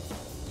truth.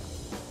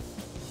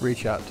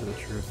 Reach out to the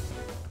truth.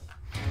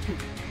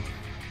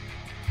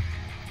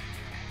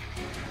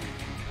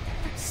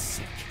 I'm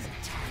sick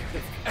and tired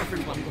of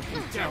everyone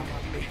looking down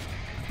on me.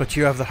 But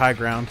you have the high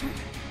ground.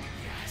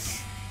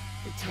 Yes,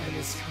 the time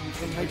has come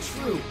for my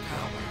true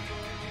power.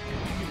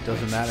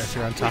 Doesn't matter if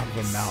you're on top of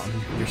a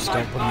mountain. You're still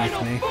My beneath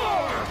final me. form!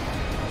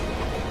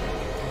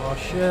 Oh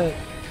shit.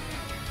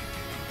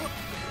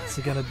 Is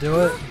he gonna do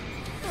it?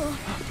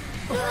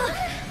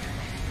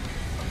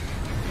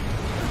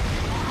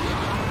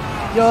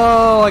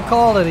 Yo, I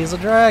called it. He's a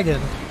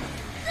dragon.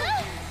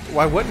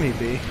 Why wouldn't he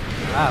be?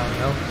 I don't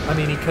know. I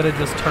mean, he could have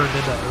just turned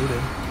into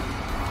Odin.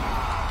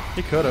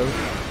 He could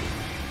have.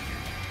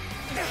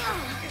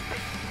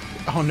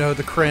 Oh no,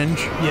 the cringe.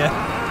 Yeah.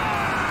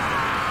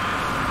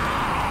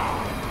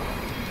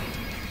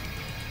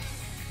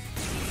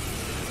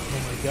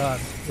 Oh my god.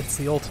 It's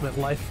the ultimate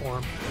life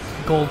form.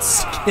 Gold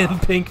skin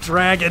pink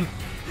dragon.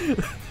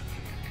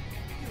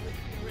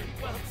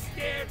 Well,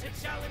 scared to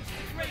challenge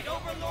the great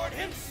Overlord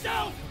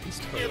himself!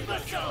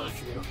 Imbeciles!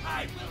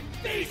 I will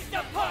feast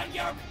upon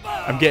your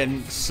bones! I'm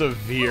getting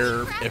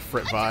severe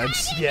Ifrit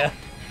vibes. Yeah.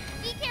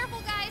 Be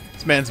careful, guys.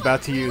 This man's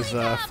about to use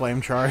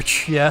flame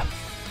charge. Yeah.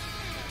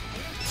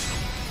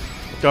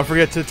 Don't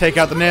forget to take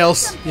out the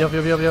nails. Yep.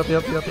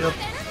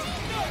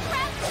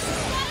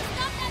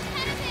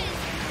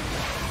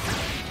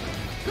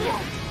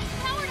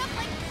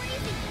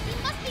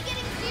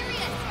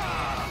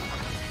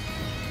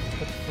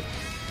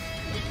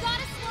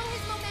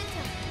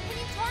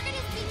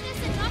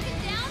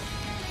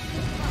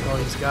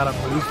 He's gotta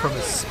move from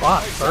his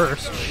spot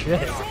first.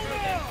 Shit.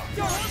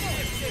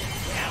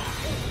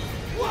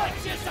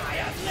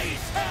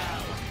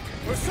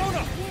 Persona!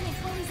 In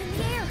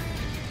the air.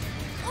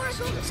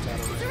 Oracle, is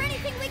there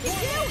anything we can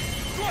do?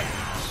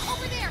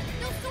 Over there,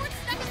 those swords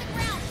stuck in the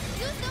ground.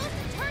 Use those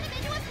to turn him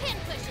into a pin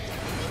cushion.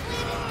 He's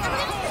landed.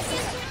 Everyone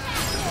begins to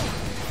attack.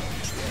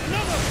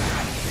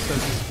 So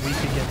he's weak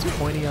against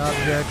pointy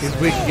objects. He's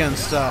weak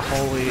against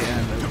holy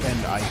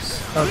and ice.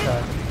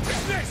 Okay.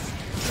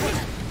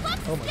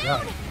 Oh my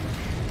god.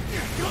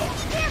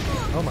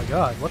 Oh my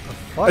god, what the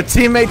fuck? A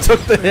teammate took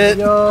the hit.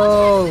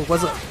 Yo,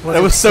 was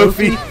it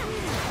Sophie?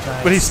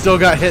 Nice. But he still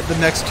got hit the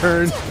next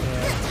turn. Yeah.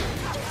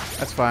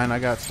 That's fine, I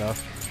got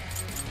stuff.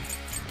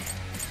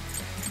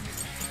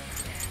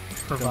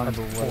 Provide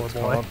the poor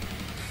boy.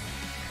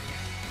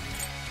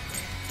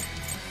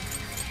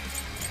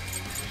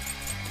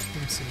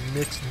 Give him some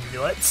mixed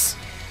nuts.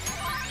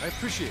 I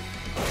appreciate it.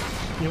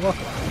 You're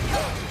welcome.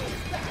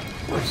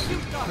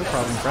 No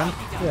problem, friend.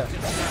 Yeah.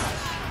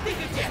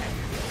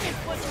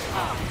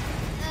 Oh,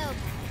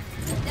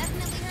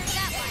 definitely heard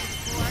that one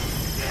before.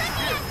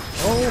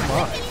 Oh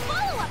my. Any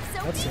follow-up,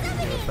 Sophie? That seems to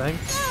be a thing.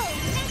 No,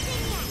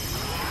 nothing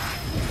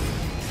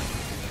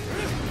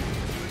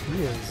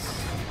yet.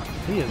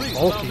 He is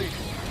bulky.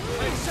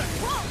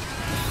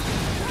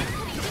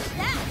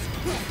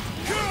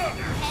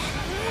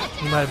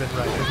 You might have been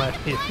right. It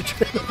might be a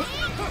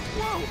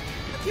Whoa! I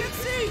can't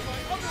see!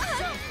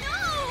 No!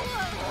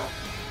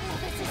 Oh,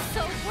 this is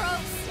so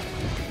gross.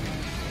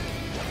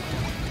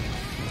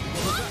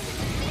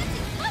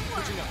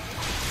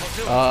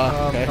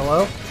 Okay.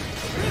 Hello?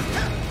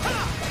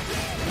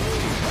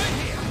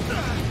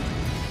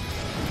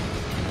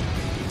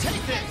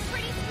 That's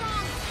pretty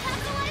strong.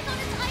 Capitalize on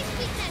his ice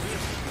weakness.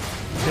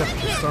 Yep,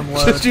 storm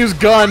load. Just use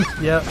gun.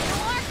 Yep.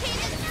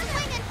 Arcane is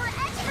swinging for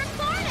extra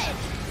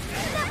carnage.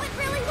 That went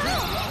really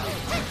well.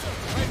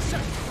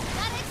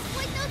 Gotta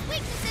exploit those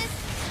weaknesses.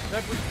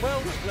 That was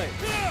well played.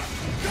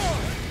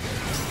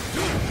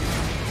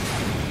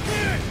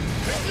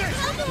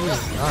 He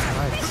is not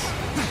nice.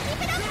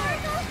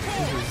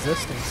 He's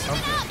resisting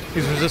something.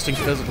 He's resisting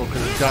physical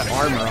because he's got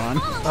armor on.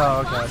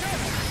 Oh, okay.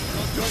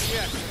 This is your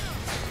chance.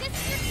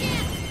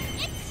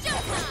 It's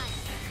showtime.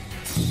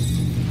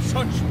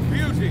 Such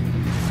beauty!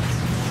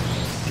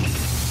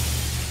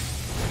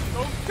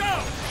 Go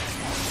down!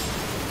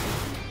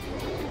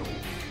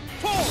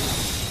 Pull!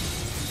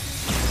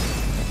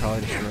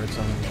 Probably destroyed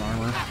some of his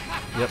armor.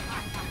 Yep.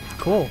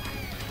 Cool.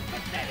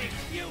 Pathetic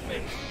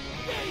human!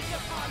 Gaze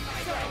upon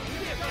my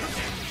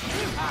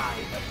I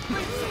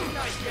bring some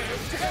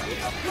nightmares to every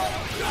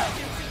upload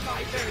dragons in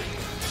my veins!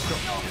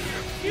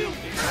 You're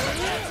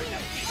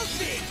human!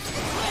 Big!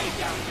 Lay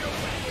down your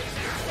weapons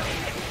and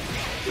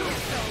do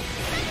so!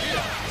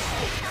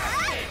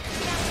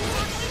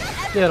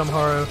 Get him,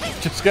 Haru.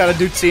 Just gotta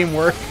do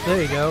teamwork.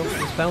 There you go.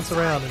 Just bounce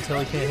around until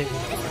he can't hit you.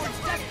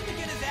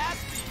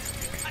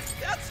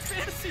 That's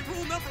fantasy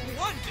rule number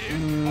 1,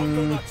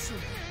 dude!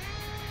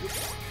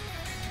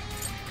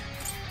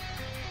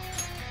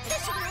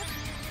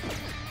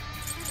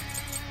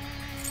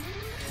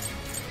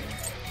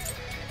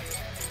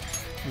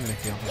 I'm gonna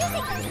heal him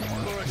up a little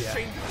more. Yeah.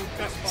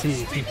 See,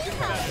 he's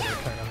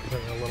kind of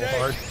putting a little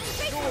hard.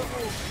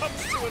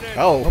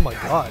 Oh. Oh my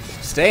god.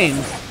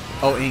 Stained.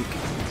 Oh, ink.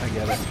 I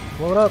get it.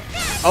 Blow it up.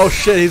 Oh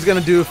shit, he's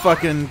gonna do a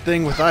fucking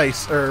thing with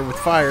ice, or with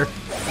fire.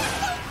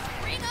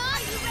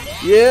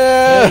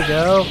 Yeah! There you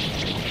go.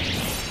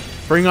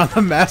 Bring on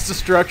the mass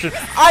destruction.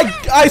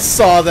 I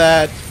saw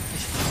that!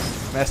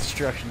 Mass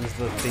destruction is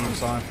the theme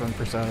song from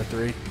Persona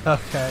 3.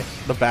 Okay.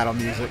 The battle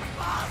music.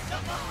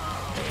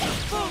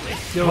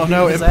 Yo, Oh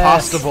no, beat his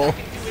ass. impossible.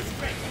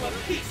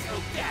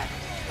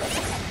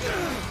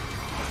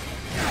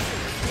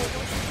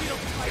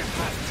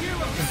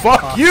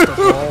 Fuck you!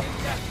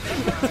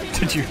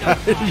 Did you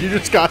you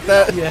just got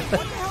that? Yeah.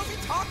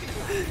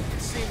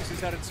 Seems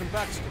he's added some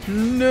backstory.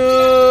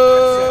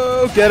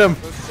 No! Get him!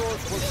 The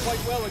swords work quite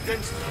well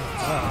against him.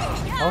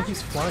 Oh,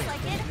 he's flying.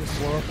 Can he just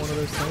blow up one of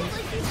those things?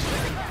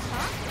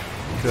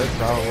 Could,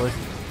 probably.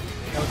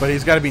 But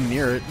he's gotta be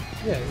near it.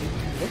 Yeah,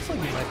 he looks like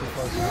he might be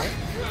close, right?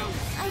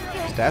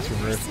 Stats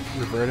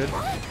reverted.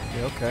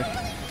 Yeah, okay.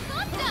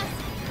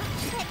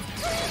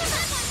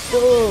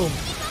 Boom!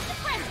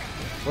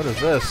 What is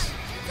this?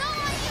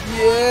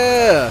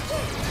 Yeah!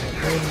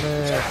 In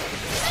there.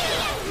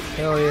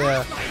 Hell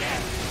yeah.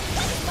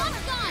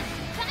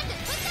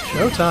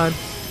 Showtime.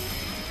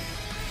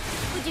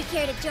 Would you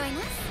care to join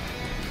us?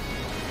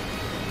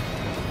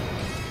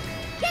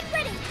 Get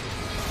ready!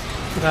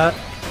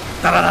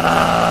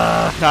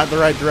 Not the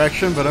right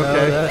direction, but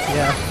okay. No,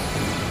 yeah.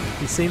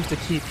 He seems to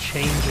keep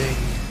changing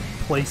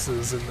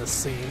places in this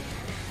scene.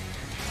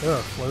 There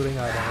are floating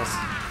eyeballs.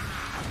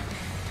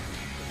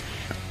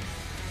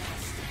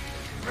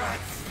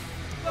 Rats!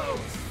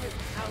 Those with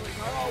talent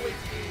are always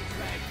being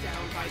dragged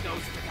down by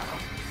those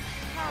without.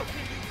 How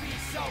can you be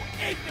so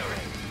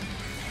ignorant?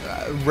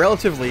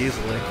 Relatively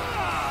easily.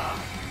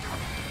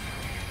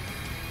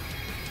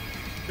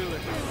 Kill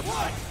it.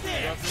 What's You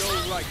this? have no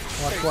right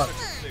to Watch say what? such a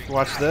thing.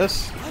 Watch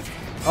this.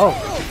 Oh!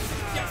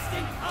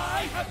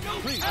 have no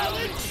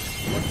talent!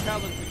 What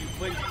talent do you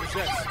claim to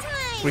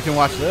possess? We can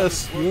watch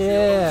this.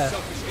 Yeah. I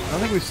don't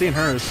think we've seen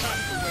hers.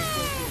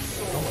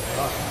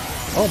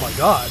 Oh my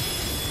god.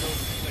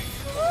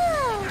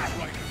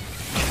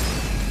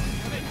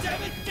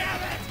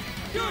 Damn it!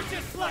 You're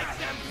just like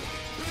them!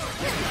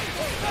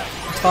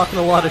 Talking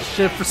a lot of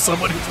shit for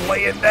someone who's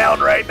laying down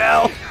right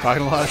now.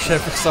 Talking a lot of shit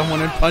for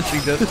someone in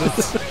punching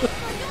distance.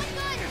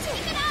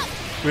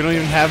 We don't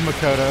even have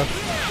Makoto.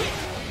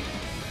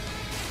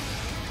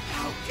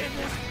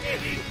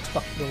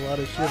 Talking a lot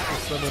of shit for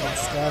someone in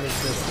stabbing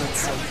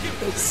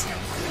distance.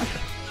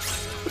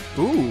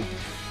 Ooh.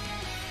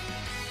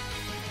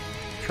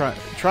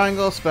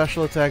 Triangle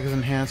special attack is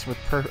enhanced with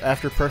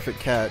after perfect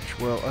catch.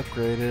 Well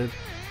upgraded.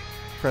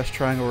 Press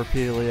triangle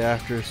repeatedly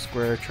after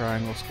square,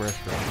 triangle, square,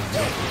 square. So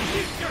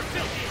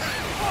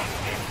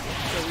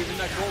even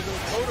that golden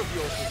coat of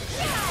yours is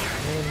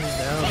He's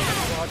down.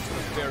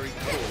 very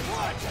cool.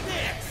 Watch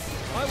this!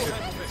 I will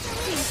handle this.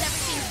 Seems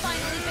everything's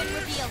finally been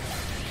revealed.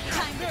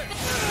 Time to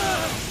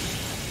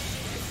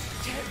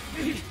Can't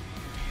be!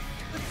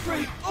 The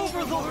great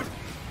overlord!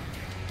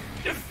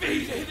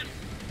 Defeated!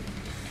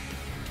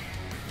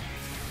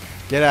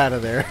 Get out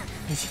of there.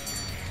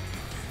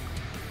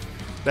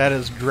 That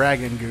is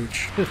Dragon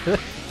Gooch.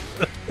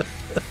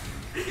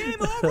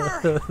 Game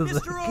over, Mr.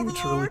 Gooch really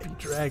Overlord. be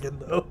dragon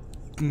though.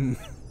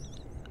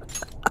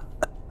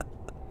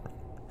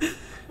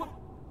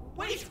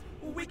 Wait!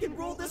 We can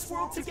rule this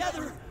world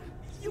together!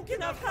 You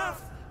can have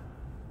half!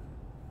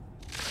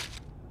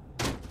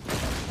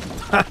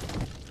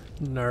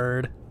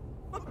 Nerd.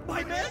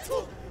 My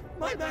mantle!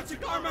 My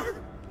magic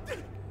armor!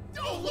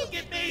 Don't look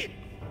at me!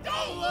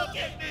 Don't look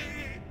at me!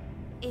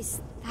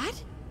 Is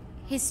that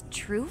his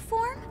true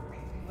form?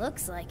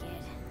 Looks like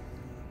it.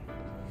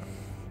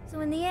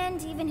 So in the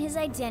end, even his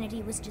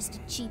identity was just a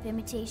cheap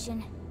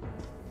imitation.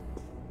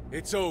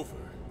 It's over,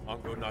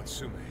 Ango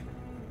Natsume.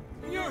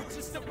 You're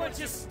just a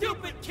bunch of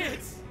stupid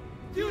kids!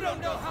 You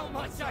don't know how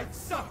much I've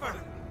suffered!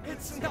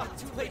 It's not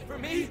too late for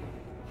me!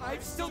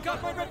 I've still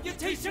got my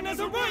reputation as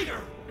a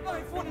writer!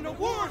 I've won an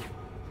award!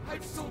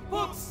 I've sold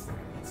books!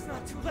 It's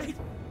not too late!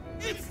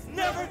 It's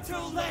never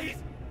too late!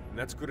 And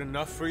that's good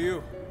enough for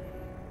you?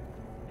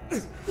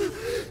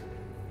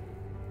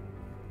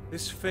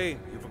 This fame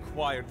you've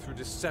acquired through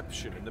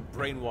deception and the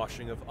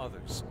brainwashing of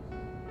others.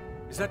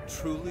 Is that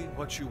truly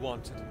what you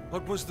wanted?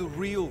 What was the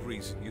real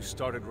reason you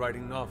started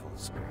writing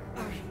novels?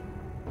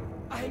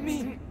 I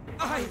mean,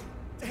 damn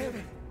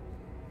it!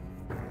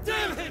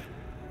 Damn it!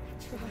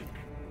 I tried.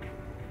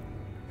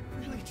 I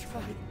really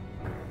tried.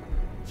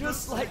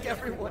 Just like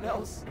everyone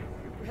else.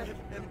 I read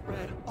and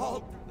read all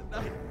through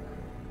the night.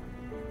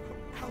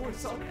 For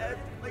hours on end,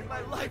 like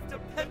my life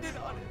depended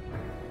on it.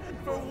 And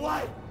for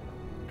what?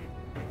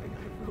 Nothing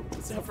I wrote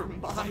was ever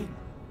mine.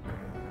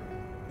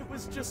 It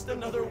was just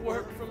another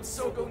work from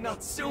Sogo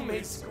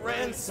Natsume's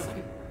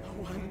grandson. No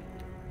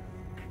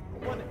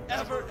one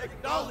ever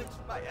acknowledged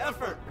my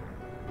effort.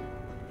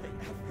 My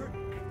effort,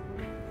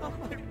 not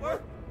my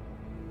work,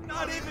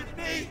 not even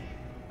me.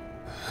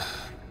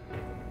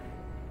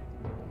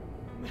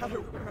 No matter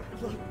where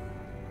I look,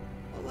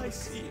 all I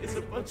see is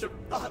a bunch of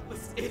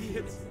thoughtless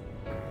idiots.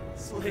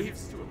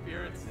 Slaves to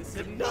appearances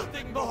and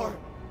nothing more.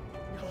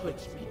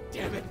 Acknowledge me,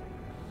 damn it.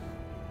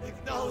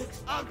 Acknowledge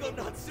Ango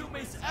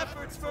Natsume's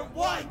efforts for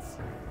once.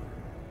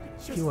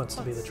 He wants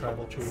to be the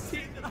tribal chief.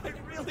 See that I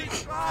really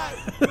tried.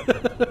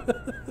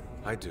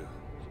 I do.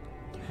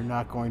 You're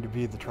not going to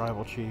be the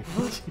tribal chief.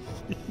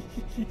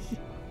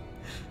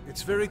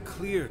 It's very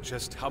clear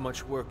just how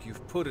much work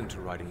you've put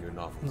into writing your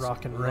novels.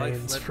 Rockin' Life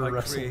reigns led for by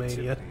WrestleMania.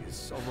 creativity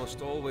is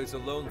almost always a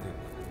lonely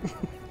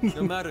one.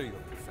 No matter your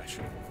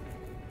profession.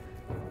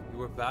 You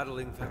were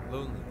battling that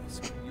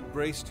loneliness. You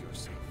braced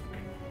yourself,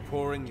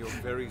 pouring your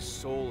very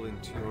soul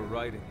into your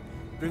writing,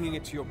 bringing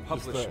it to your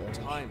publisher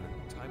time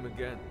and time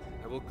again.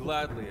 I will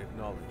gladly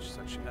acknowledge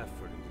such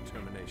effort and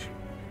determination.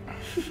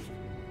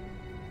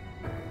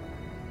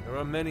 There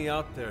are many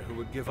out there who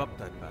would give up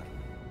that battle.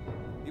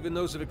 Even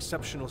those of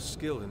exceptional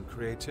skill and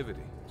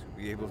creativity. To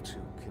be able to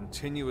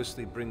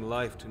continuously bring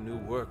life to new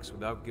works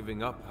without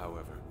giving up,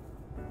 however.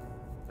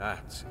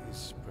 That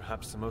is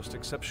perhaps the most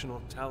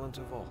exceptional talent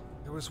of all.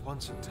 There was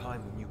once a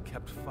time when you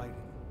kept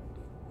fighting.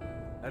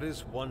 That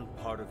is one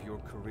part of your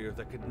career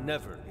that could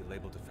never be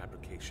labeled a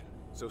fabrication.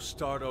 So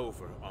start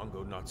over,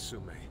 Ango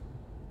Natsume.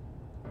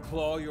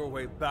 Claw your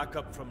way back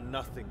up from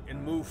nothing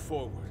and move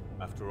forward.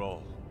 After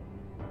all,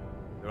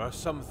 there are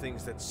some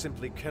things that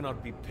simply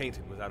cannot be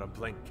painted without a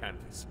blank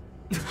canvas.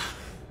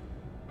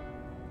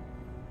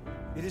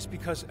 It is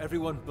because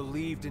everyone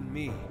believed in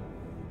me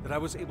that I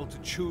was able to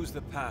choose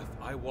the path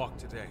I walk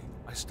today.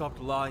 I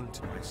stopped lying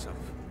to myself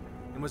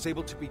and was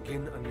able to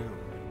begin anew.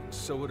 And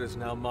so it is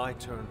now my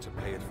turn to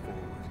pay it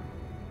forward.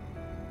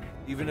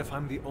 Even if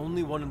I'm the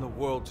only one in the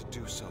world to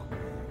do so,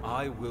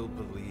 I will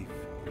believe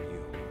in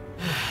you.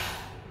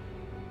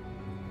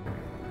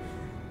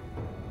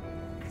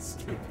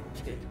 Stupid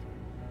kid.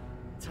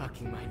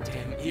 Talking my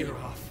damn ear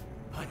off.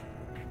 But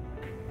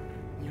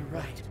you're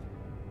right.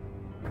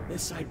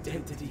 This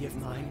identity of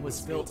mine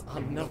was built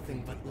on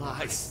nothing but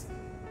lies.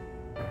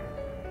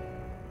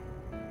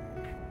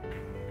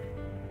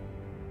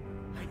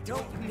 I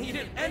don't need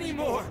it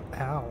anymore!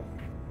 Ow.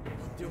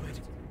 I'll do it.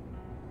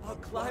 I'll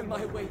climb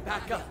my way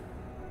back up.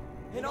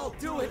 And I'll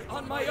do it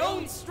on my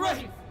own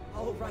strength!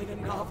 I'll write a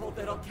novel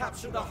that'll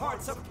capture the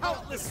hearts of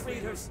countless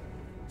readers,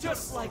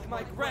 just like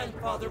my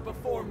grandfather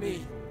before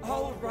me.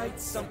 I'll write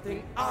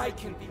something I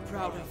can be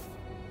proud of.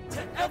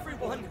 To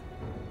everyone!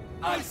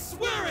 I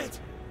swear it!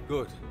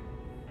 Good.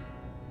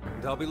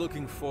 And I'll be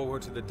looking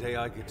forward to the day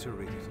I get to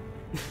read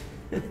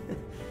it.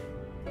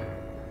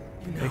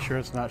 You know, Make sure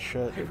it's not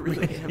shit. I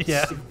really am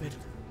Yeah. stupid.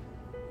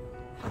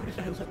 How did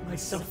I let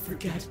myself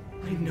forget?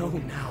 I know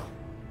now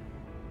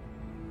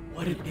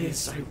what it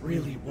is I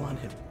really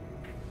wanted.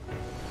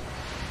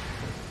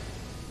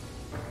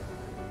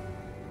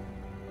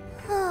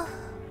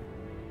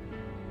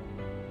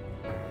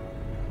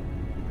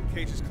 The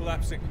cage is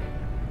collapsing.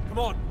 Come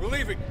on, we're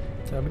leaving.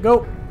 Time to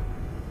go.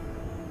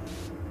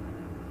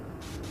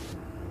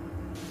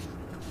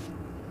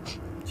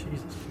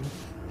 Jesus.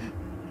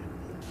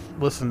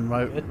 Listen,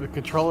 the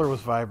controller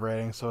was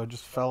vibrating, so it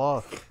just fell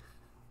off.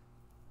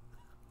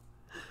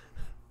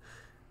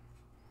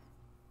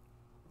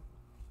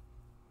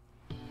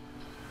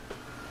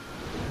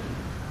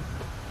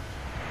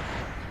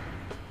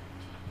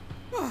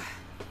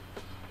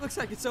 Looks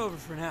like it's over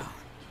for now.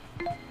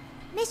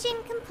 Mission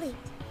complete.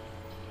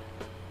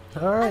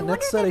 Alright, I wonder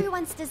next if city.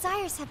 everyone's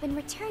desires have been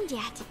returned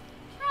yet.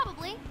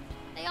 Probably.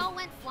 They all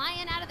went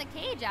flying out of the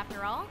cage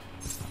after all.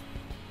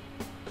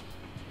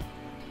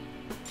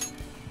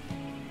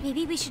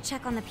 Maybe we should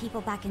check on the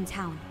people back in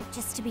town,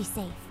 just to be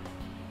safe.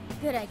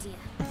 Good idea.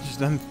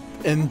 Just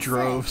in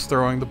droves,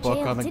 throwing the book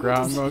Jail on the didn't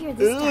ground. disappear Going,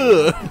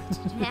 this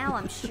time. "Ugh." Now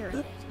I'm sure of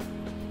it.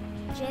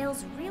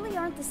 Jails really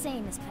aren't the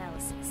same as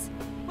palaces.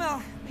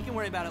 Well, we can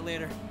worry about it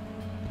later.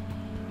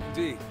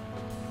 Indeed.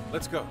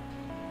 Let's go.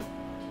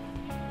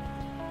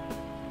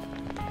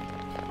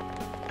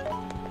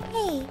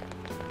 Hey,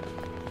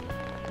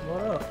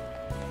 What up?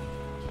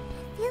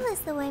 I feel as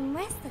though I'm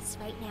restless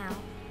right now.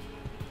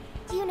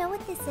 Do you know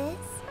what this is?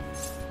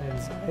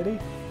 Anxiety?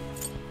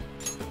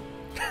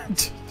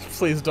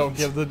 Please don't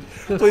give the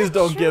Sure give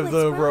the what's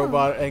wrong.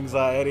 robot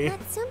anxiety.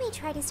 Natsumi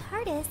tried his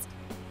hardest,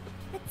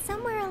 but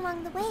somewhere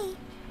along the way,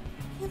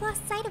 he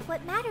lost sight of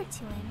what mattered to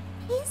him.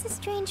 He is a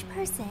strange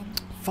person.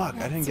 Fuck,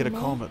 I didn't get a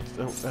Natsume. comb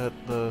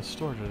at the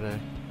store today.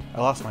 I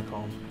lost my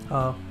comb.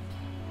 Oh.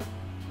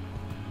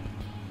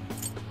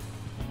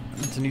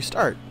 It's a new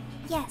start.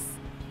 Yes,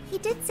 he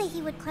did say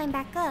he would climb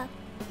back up.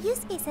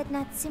 Yusuke said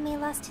Natsume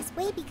lost his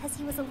way because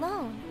he was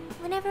alone.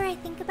 Whenever I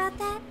think about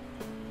that,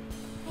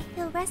 I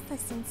feel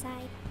restless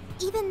inside.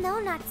 Even though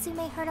Natsume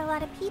hurt a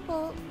lot of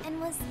people and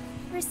was,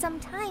 for some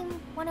time,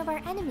 one of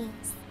our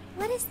enemies.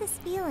 What is this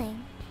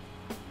feeling?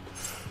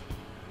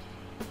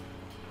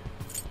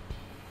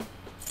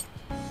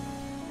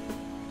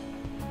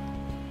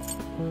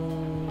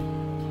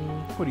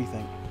 What do you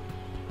think?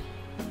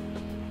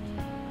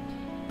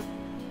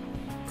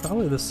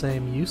 Probably the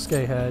same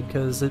Yusuke had,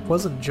 because it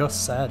wasn't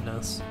just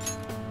sadness.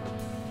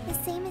 The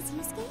same as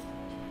Yusuke?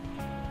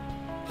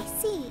 I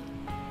see.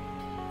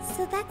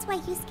 So that's why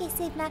Yusuke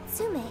saved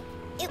Natsume.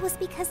 It was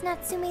because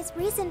Natsume's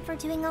reason for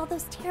doing all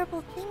those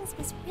terrible things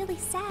was really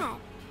sad.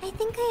 I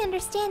think I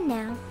understand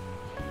now.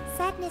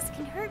 Sadness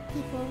can hurt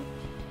people,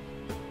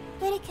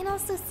 but it can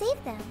also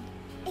save them.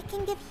 It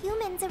can give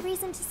humans a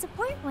reason to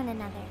support one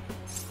another.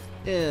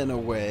 In a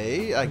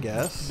way, I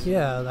guess.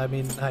 Yeah, I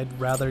mean, I'd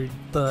rather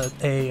the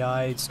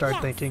AI start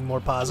Yes, thinking more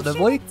I'm sure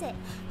positively. that's it.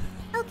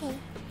 Okay,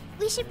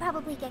 we should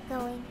probably get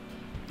going.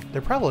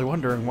 They're probably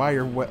wondering why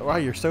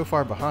you're so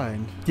far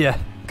behind. Yeah.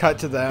 Cut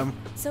to them.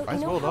 So Why you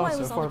is know Will how Dawn I so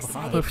was far all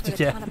behind? excited for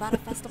the Yeah. Tanabata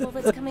festival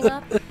that's coming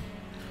up?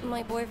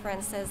 My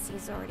boyfriend says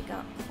he's already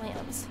got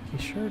plans. He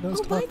sure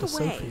does Oh, by talk the to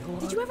way, Sophie a lot.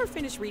 did you ever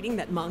finish reading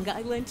that manga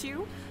I lent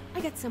you?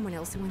 I got someone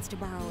else who wants to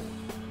borrow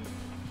it.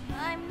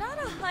 I'm not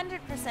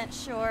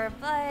 100% sure,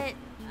 but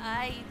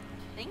I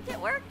think it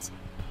worked.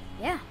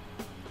 Yeah.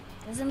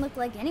 Doesn't look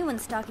like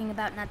anyone's talking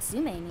about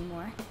Natsume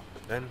anymore.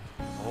 Then,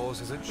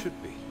 all's as it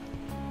should be.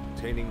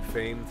 Attaining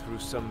fame through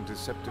some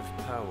deceptive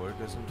power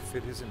doesn't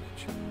fit his image.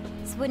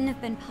 This wouldn't have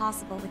been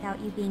possible without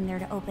you being there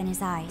to open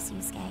his eyes,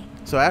 Yusuke.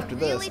 So after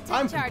Really this, took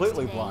I'm charge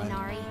completely today, blind.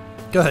 Nari.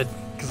 Good.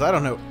 Because I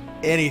don't know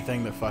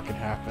anything that fucking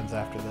happens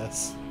after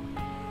this.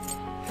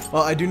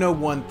 Well, I do know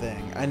one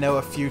thing. I know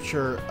a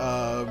future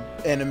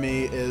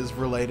enemy is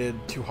related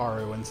to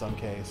Haru in some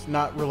case.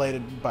 Not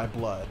related by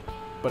blood,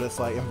 but it's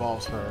like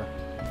involves her.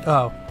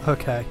 Oh,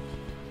 okay.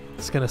 I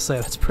was gonna say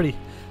that's pretty.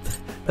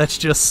 That's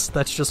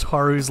just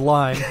Haru's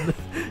line.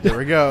 There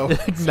we go.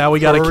 Now we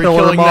gotta Who are we kill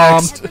her killing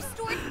mom. next?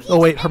 Oh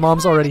wait, her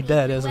mom's already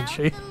dead, isn't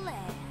she?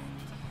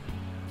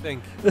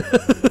 Thank you.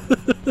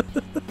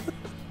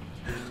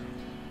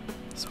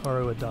 Is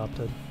Haru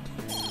adopted?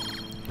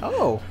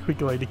 Oh. We're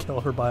going to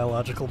kill her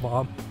biological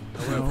mom.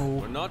 However,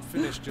 we're not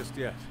finished just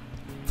yet.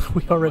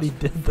 We already Must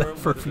did that confirm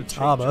for whether the change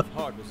Futaba. of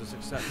heart was a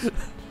success.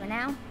 For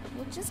now,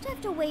 we'll just have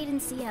to wait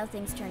and see how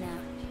things turn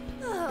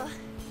out.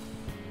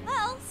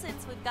 Well,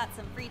 since we've got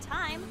some free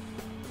time,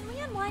 can we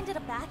unwind at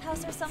a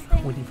bathhouse or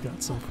something? When you've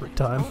got some free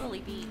time.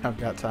 Totally be. I've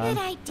got time.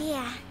 Good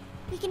idea.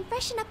 We can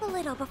freshen up a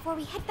little before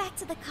we head back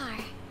to the car.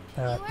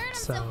 That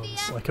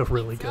sounds like a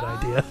really good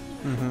idea.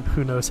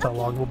 Who knows how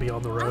long we'll be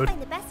on the I'll road. find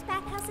the best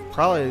bathhouse in the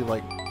Probably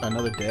like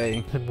another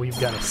day. And we've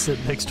got to sit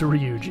next to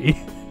Ryuji.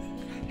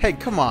 Hey,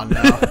 come on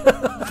now.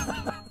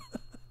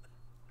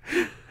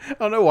 I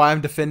don't know why I'm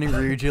defending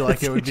Ryuji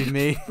like it would be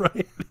me.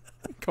 Right.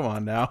 Come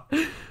on now.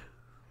 Hey,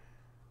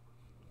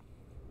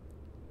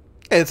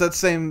 it's that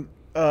same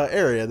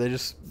area. They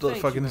just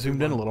fucking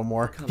zoomed in a little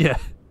more. Yeah.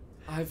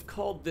 I've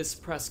called this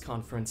press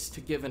conference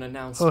to give an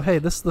announcement. Oh, hey,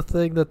 this is the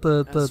thing that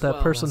that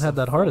person had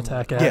that heart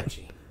attack at.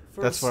 Yeah.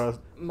 First, That's what I was,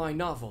 my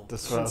novel,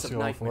 that's what I was Prince of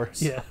going for.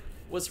 Nightmares, Yeah.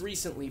 was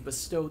recently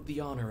bestowed the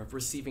honor of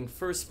receiving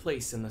first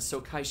place in the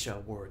Sokaisha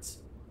Awards.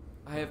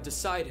 I have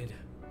decided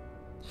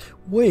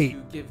Wait, to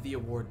give the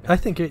award back. I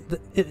think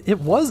it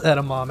was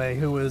Edamame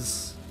who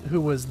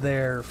was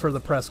there for the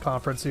press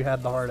conference who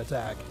had the heart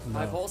attack.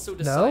 I've also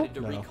decided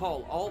to No.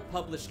 recall all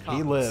published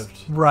copies. He lived.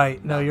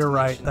 Right. No, Not you're to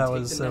right. mention That take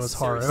was the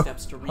necessary Haru.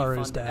 steps to Haru's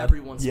refund dad.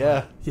 everyone's Yeah.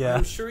 money. Yeah.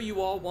 I'm sure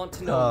you all want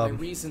to know my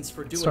reasons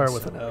for doing Start so.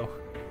 with an O.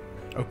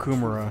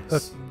 Okumura.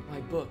 My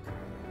book,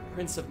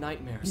 Prince of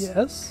Nightmares.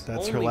 Yes.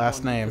 That's her Only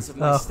last one name. because of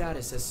my Oh.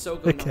 status as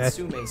Sogo Okay.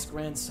 Natsume's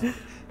grandson.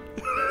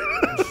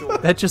 I'm sure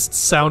That just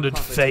sounded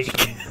fake.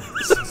 competition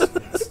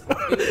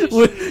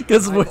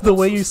Because the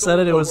way you said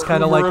it, it was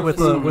kind of like with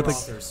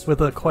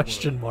Okumura. a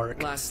question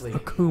mark. Lastly, the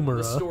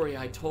Okumura. story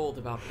I told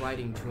about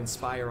writing to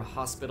inspire a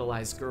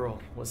hospitalized girl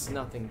was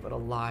nothing but a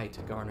lie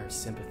to garner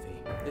sympathy.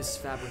 This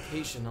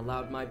fabrication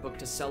allowed my book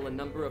to sell a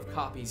number of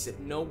copies it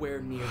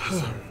nowhere near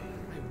deserved.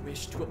 I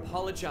wish to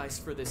apologize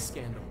for this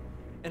scandal,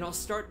 and I'll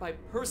start by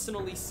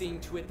personally seeing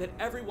to it that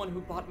everyone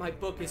who bought my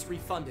book is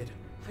refunded.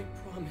 I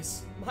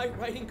promise my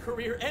writing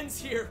career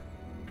ends here.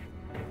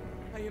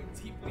 I am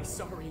deeply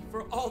sorry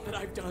for all that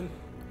I've done.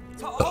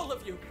 To all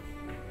of you.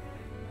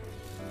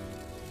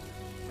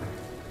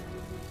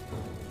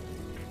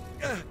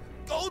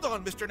 Hold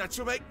on, Mr.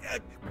 Natsume.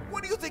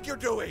 What do you think you're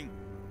doing?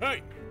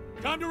 Hey,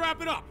 time to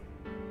wrap it up.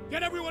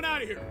 Get everyone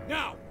out of here,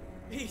 now!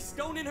 Please,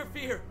 don't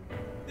interfere.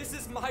 This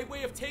is my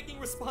way of taking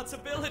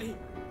responsibility.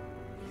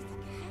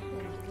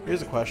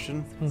 Here's a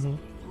question.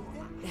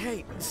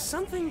 Hey,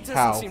 something doesn't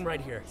How? seem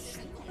right here.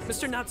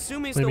 Mr.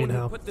 Natsume's What do you the one mean,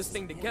 who how? put this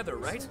thing together,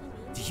 right?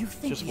 Do you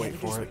think Just the wait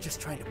editors for were it. just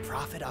trying to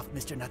profit off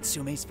Mr.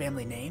 Natsume's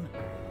family name?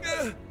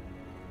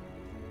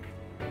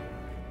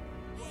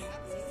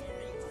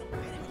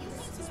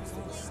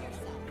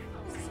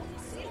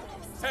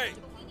 Hey,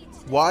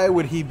 Why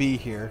would he be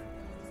here?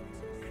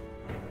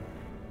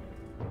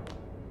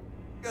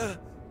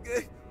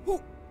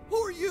 Who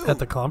are you? At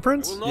the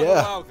conference? I will not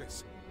Yeah. allow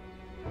this.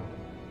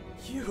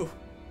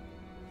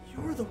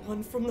 You're the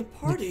one from the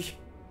party.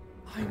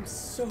 I'm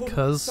so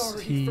Because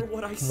sorry he for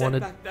what I said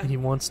back then. he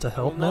wants to I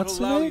help will not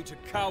allow you Natsume.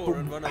 to cower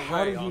and run how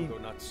away, did he- Ango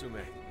Natsume.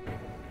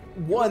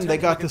 One, they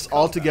got this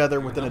all together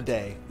within a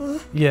day.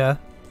 Yeah.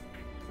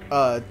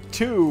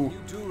 Two, You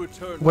do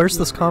return to Where's your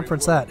this very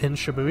conference work. at? In I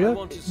Shibuya?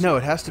 want to see no,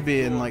 it has to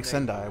be in your like name,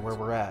 Sendai where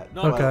we're at.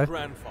 not Okay. our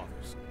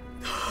grandfather's.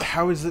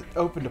 How is it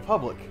open to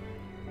public?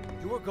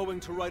 You are going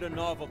to write a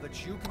novel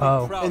that you can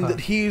Oh. be proud And of. that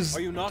he's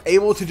Are you not?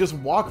 able to just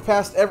walk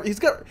past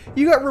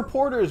you got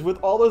reporters with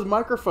all those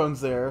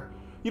microphones there.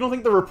 You don't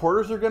think the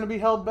reporters are going to be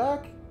held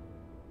back?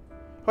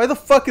 Why the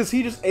fuck is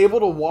he just able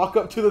to walk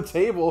up to the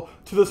table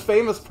to this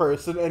famous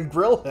person and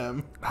grill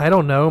him? I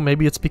don't know.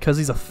 Maybe it's because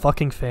he's a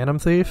fucking Phantom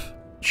Thief.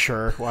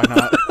 Sure, why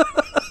not?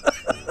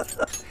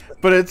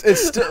 But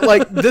it's still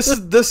like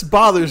this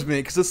bothers me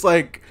because it's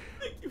like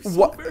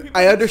what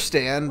I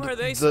understand. Why are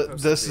they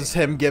supposed This to be? is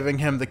him giving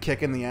him the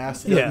kick in the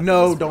ass. Yeah. Like,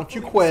 no, don't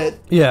you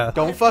quit. Yeah.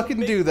 Don't fucking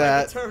do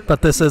that.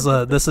 But this is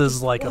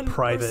like a One person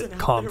private out there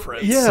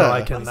conference, Yeah. so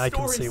I can My see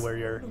stories, where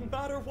you're. No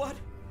matter what,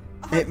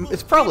 I will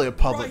It's probably a keep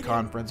public writing.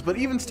 conference, but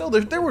even still,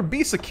 there would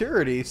be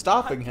security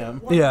stopping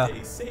him. One Yeah. day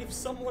save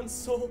someone's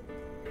soul,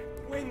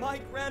 the way my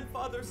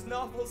grandfather's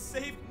novel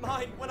saved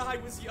mine when I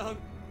was young.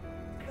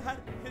 That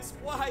is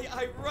why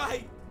I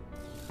write.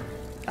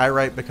 I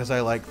write because I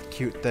like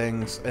cute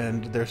things,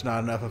 and there's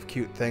not enough of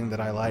cute thing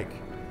that I like.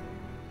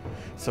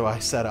 So I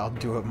said I'll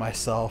do it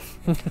myself.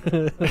 I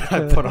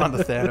put on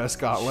the Thanos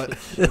gauntlet.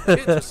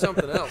 Kids are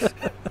something else.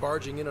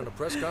 Barging in on a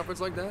press conference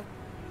like that?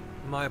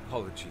 My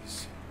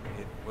apologies.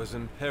 It was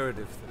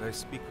imperative that I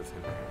speak with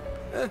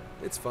him.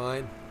 It's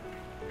fine.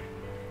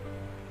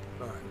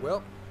 Alright,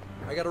 well,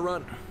 I gotta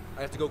run.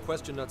 I have to go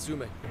question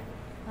Natsume.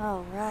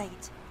 Oh,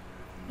 right.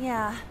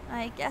 Yeah,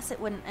 I guess it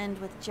wouldn't end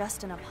with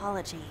just an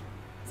apology.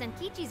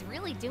 Senkichi's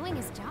really doing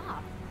his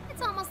job.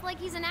 It's almost like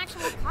he's an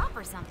actual cop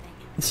or something.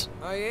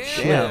 I am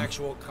Damn. an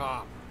actual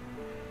cop.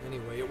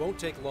 Anyway, it won't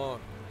take long.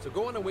 So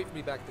go on and wait for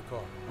me back at the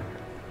car.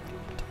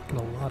 Talking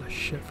a lot of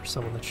shit for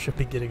someone that should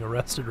be getting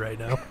arrested right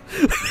now.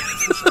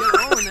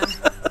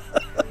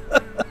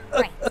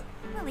 Right.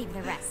 We'll leave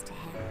the rest to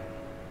him.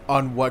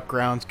 On what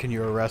grounds can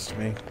you arrest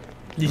me?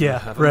 Yeah,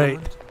 Have a right.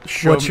 moment?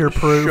 Show What's me- your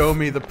proof? Show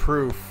me the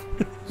proof.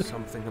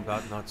 Something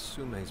about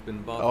Natsume's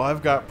been bothering. Oh,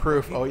 I've got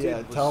proof. What Oh he yeah,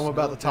 did was tell him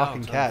about no the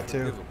talking doubt cat too.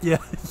 unforgivable. Yeah,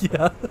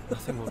 yeah.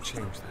 Nothing will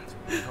change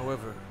that.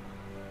 However,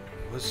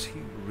 was he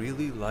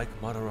really like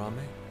Madarame?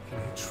 Can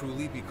he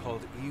truly be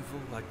called evil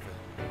like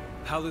the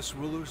palace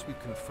rulers we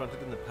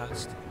confronted in the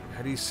past?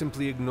 Had he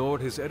simply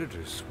ignored his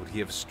editors, would he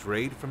have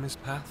strayed from his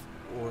path?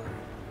 Or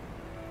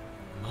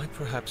am I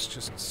perhaps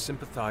just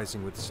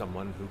sympathizing with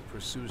someone who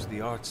pursues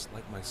the arts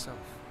like myself?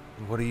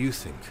 And what do you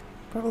think?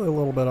 Probably a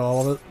little bit of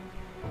all of it.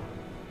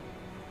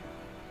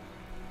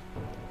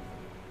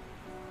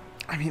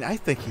 I mean, I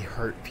think he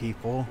hurt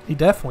people. He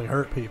definitely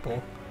hurt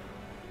people.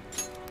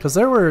 Because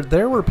there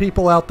were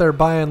people out there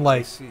buying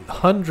like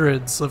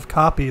hundreds of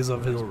copies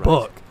of his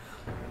book.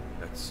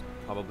 That's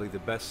probably the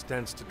best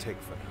stance to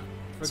take for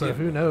now. So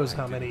who knows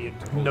how many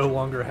no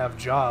longer have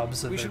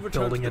jobs and We they're should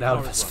return building to it the out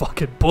of power his run.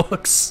 fucking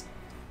books.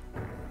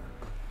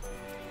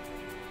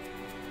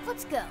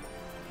 Let's go.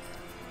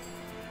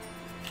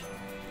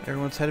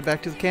 Everyone's headed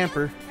back to the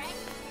camper.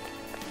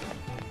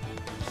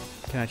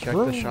 Can I check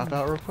Whoa. the shop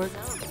out real quick?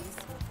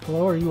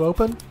 Hello, are you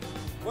open?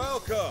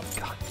 Welcome.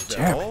 God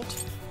damn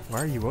it. Why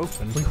are you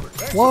open? We were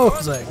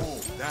closing.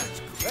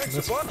 That's And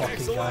this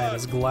fucking guy in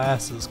his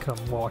glasses come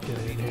walking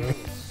in here.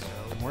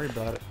 Don't worry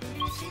about it.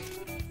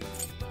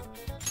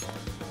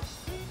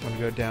 I'm gonna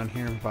go down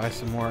here and buy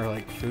some more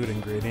like food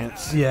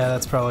ingredients. Yeah,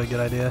 that's probably a good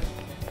idea.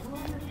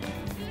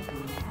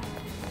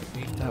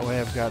 That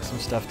way I've got some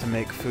stuff to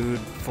make food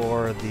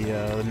for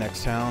the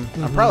next town.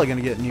 I'm Mhm. probably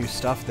gonna get new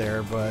stuff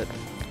there, but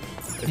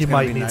it's You gonna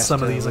might be need nice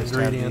some of to these at least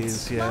have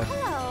ingredients. these, yeah.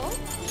 Hello.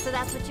 So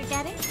that's what you're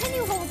getting? Can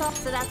you hold up?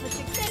 So that's what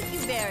you thank you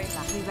very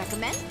much. We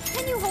recommend.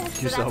 Can you hold? So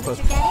that's Yourself what up.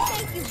 you're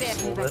getting? Thank you very.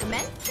 We Hold it.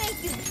 recommend.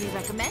 Thank you. We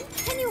recommend.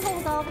 Can you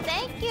hold all?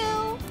 Thank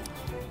you.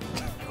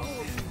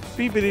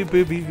 Beepity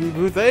boopy boo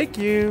boo, thank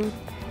you.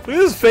 Look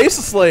at this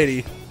faceless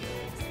lady.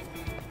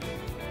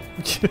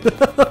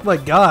 Oh my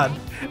god.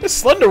 It's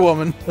Slender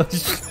Woman.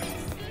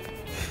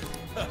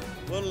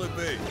 What'll it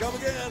be? Come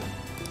again.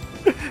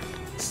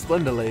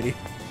 Slender lady.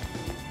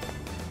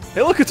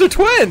 Hey, look, it's her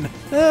twin.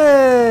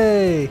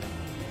 Hey!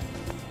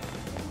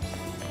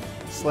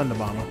 Slender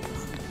Mama.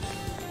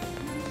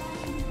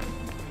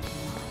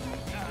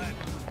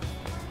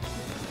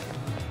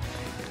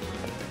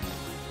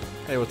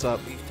 Hey, what's up?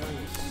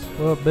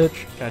 What up,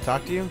 bitch? Can I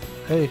talk to you?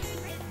 Hey.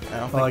 I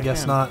don't Well, I think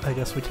guess can. not. I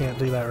guess we can't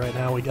do that right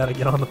now. We gotta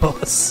get on the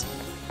bus.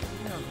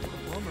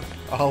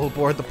 All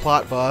aboard the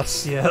plot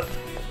bus. Yep.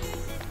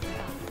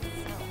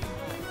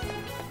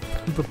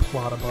 The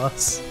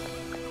plot-a-bus.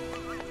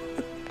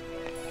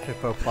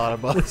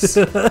 Hippopotamus.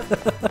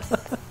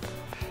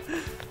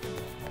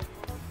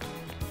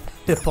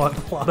 Hip on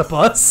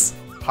plot-a-bus.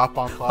 Hop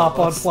on Hop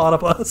on plot-a-bus.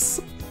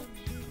 plot-a-bus.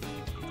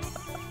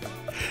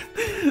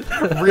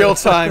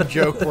 Real-time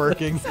joke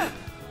working.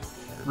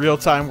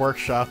 Real-time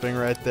workshopping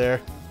right there.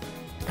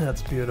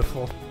 That's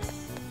beautiful.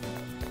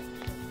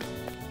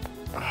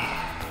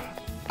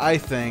 I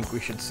think we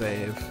should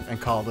save and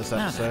call this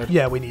episode.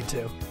 Yeah, we need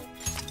to.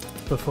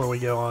 Before we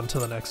go on to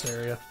the next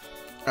area.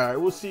 Alright,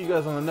 we'll see you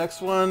guys on the next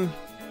one.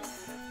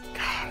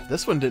 God,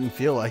 this one didn't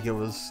feel like it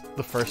was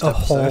the first A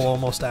episode. whole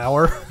almost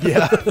hour.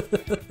 Yeah.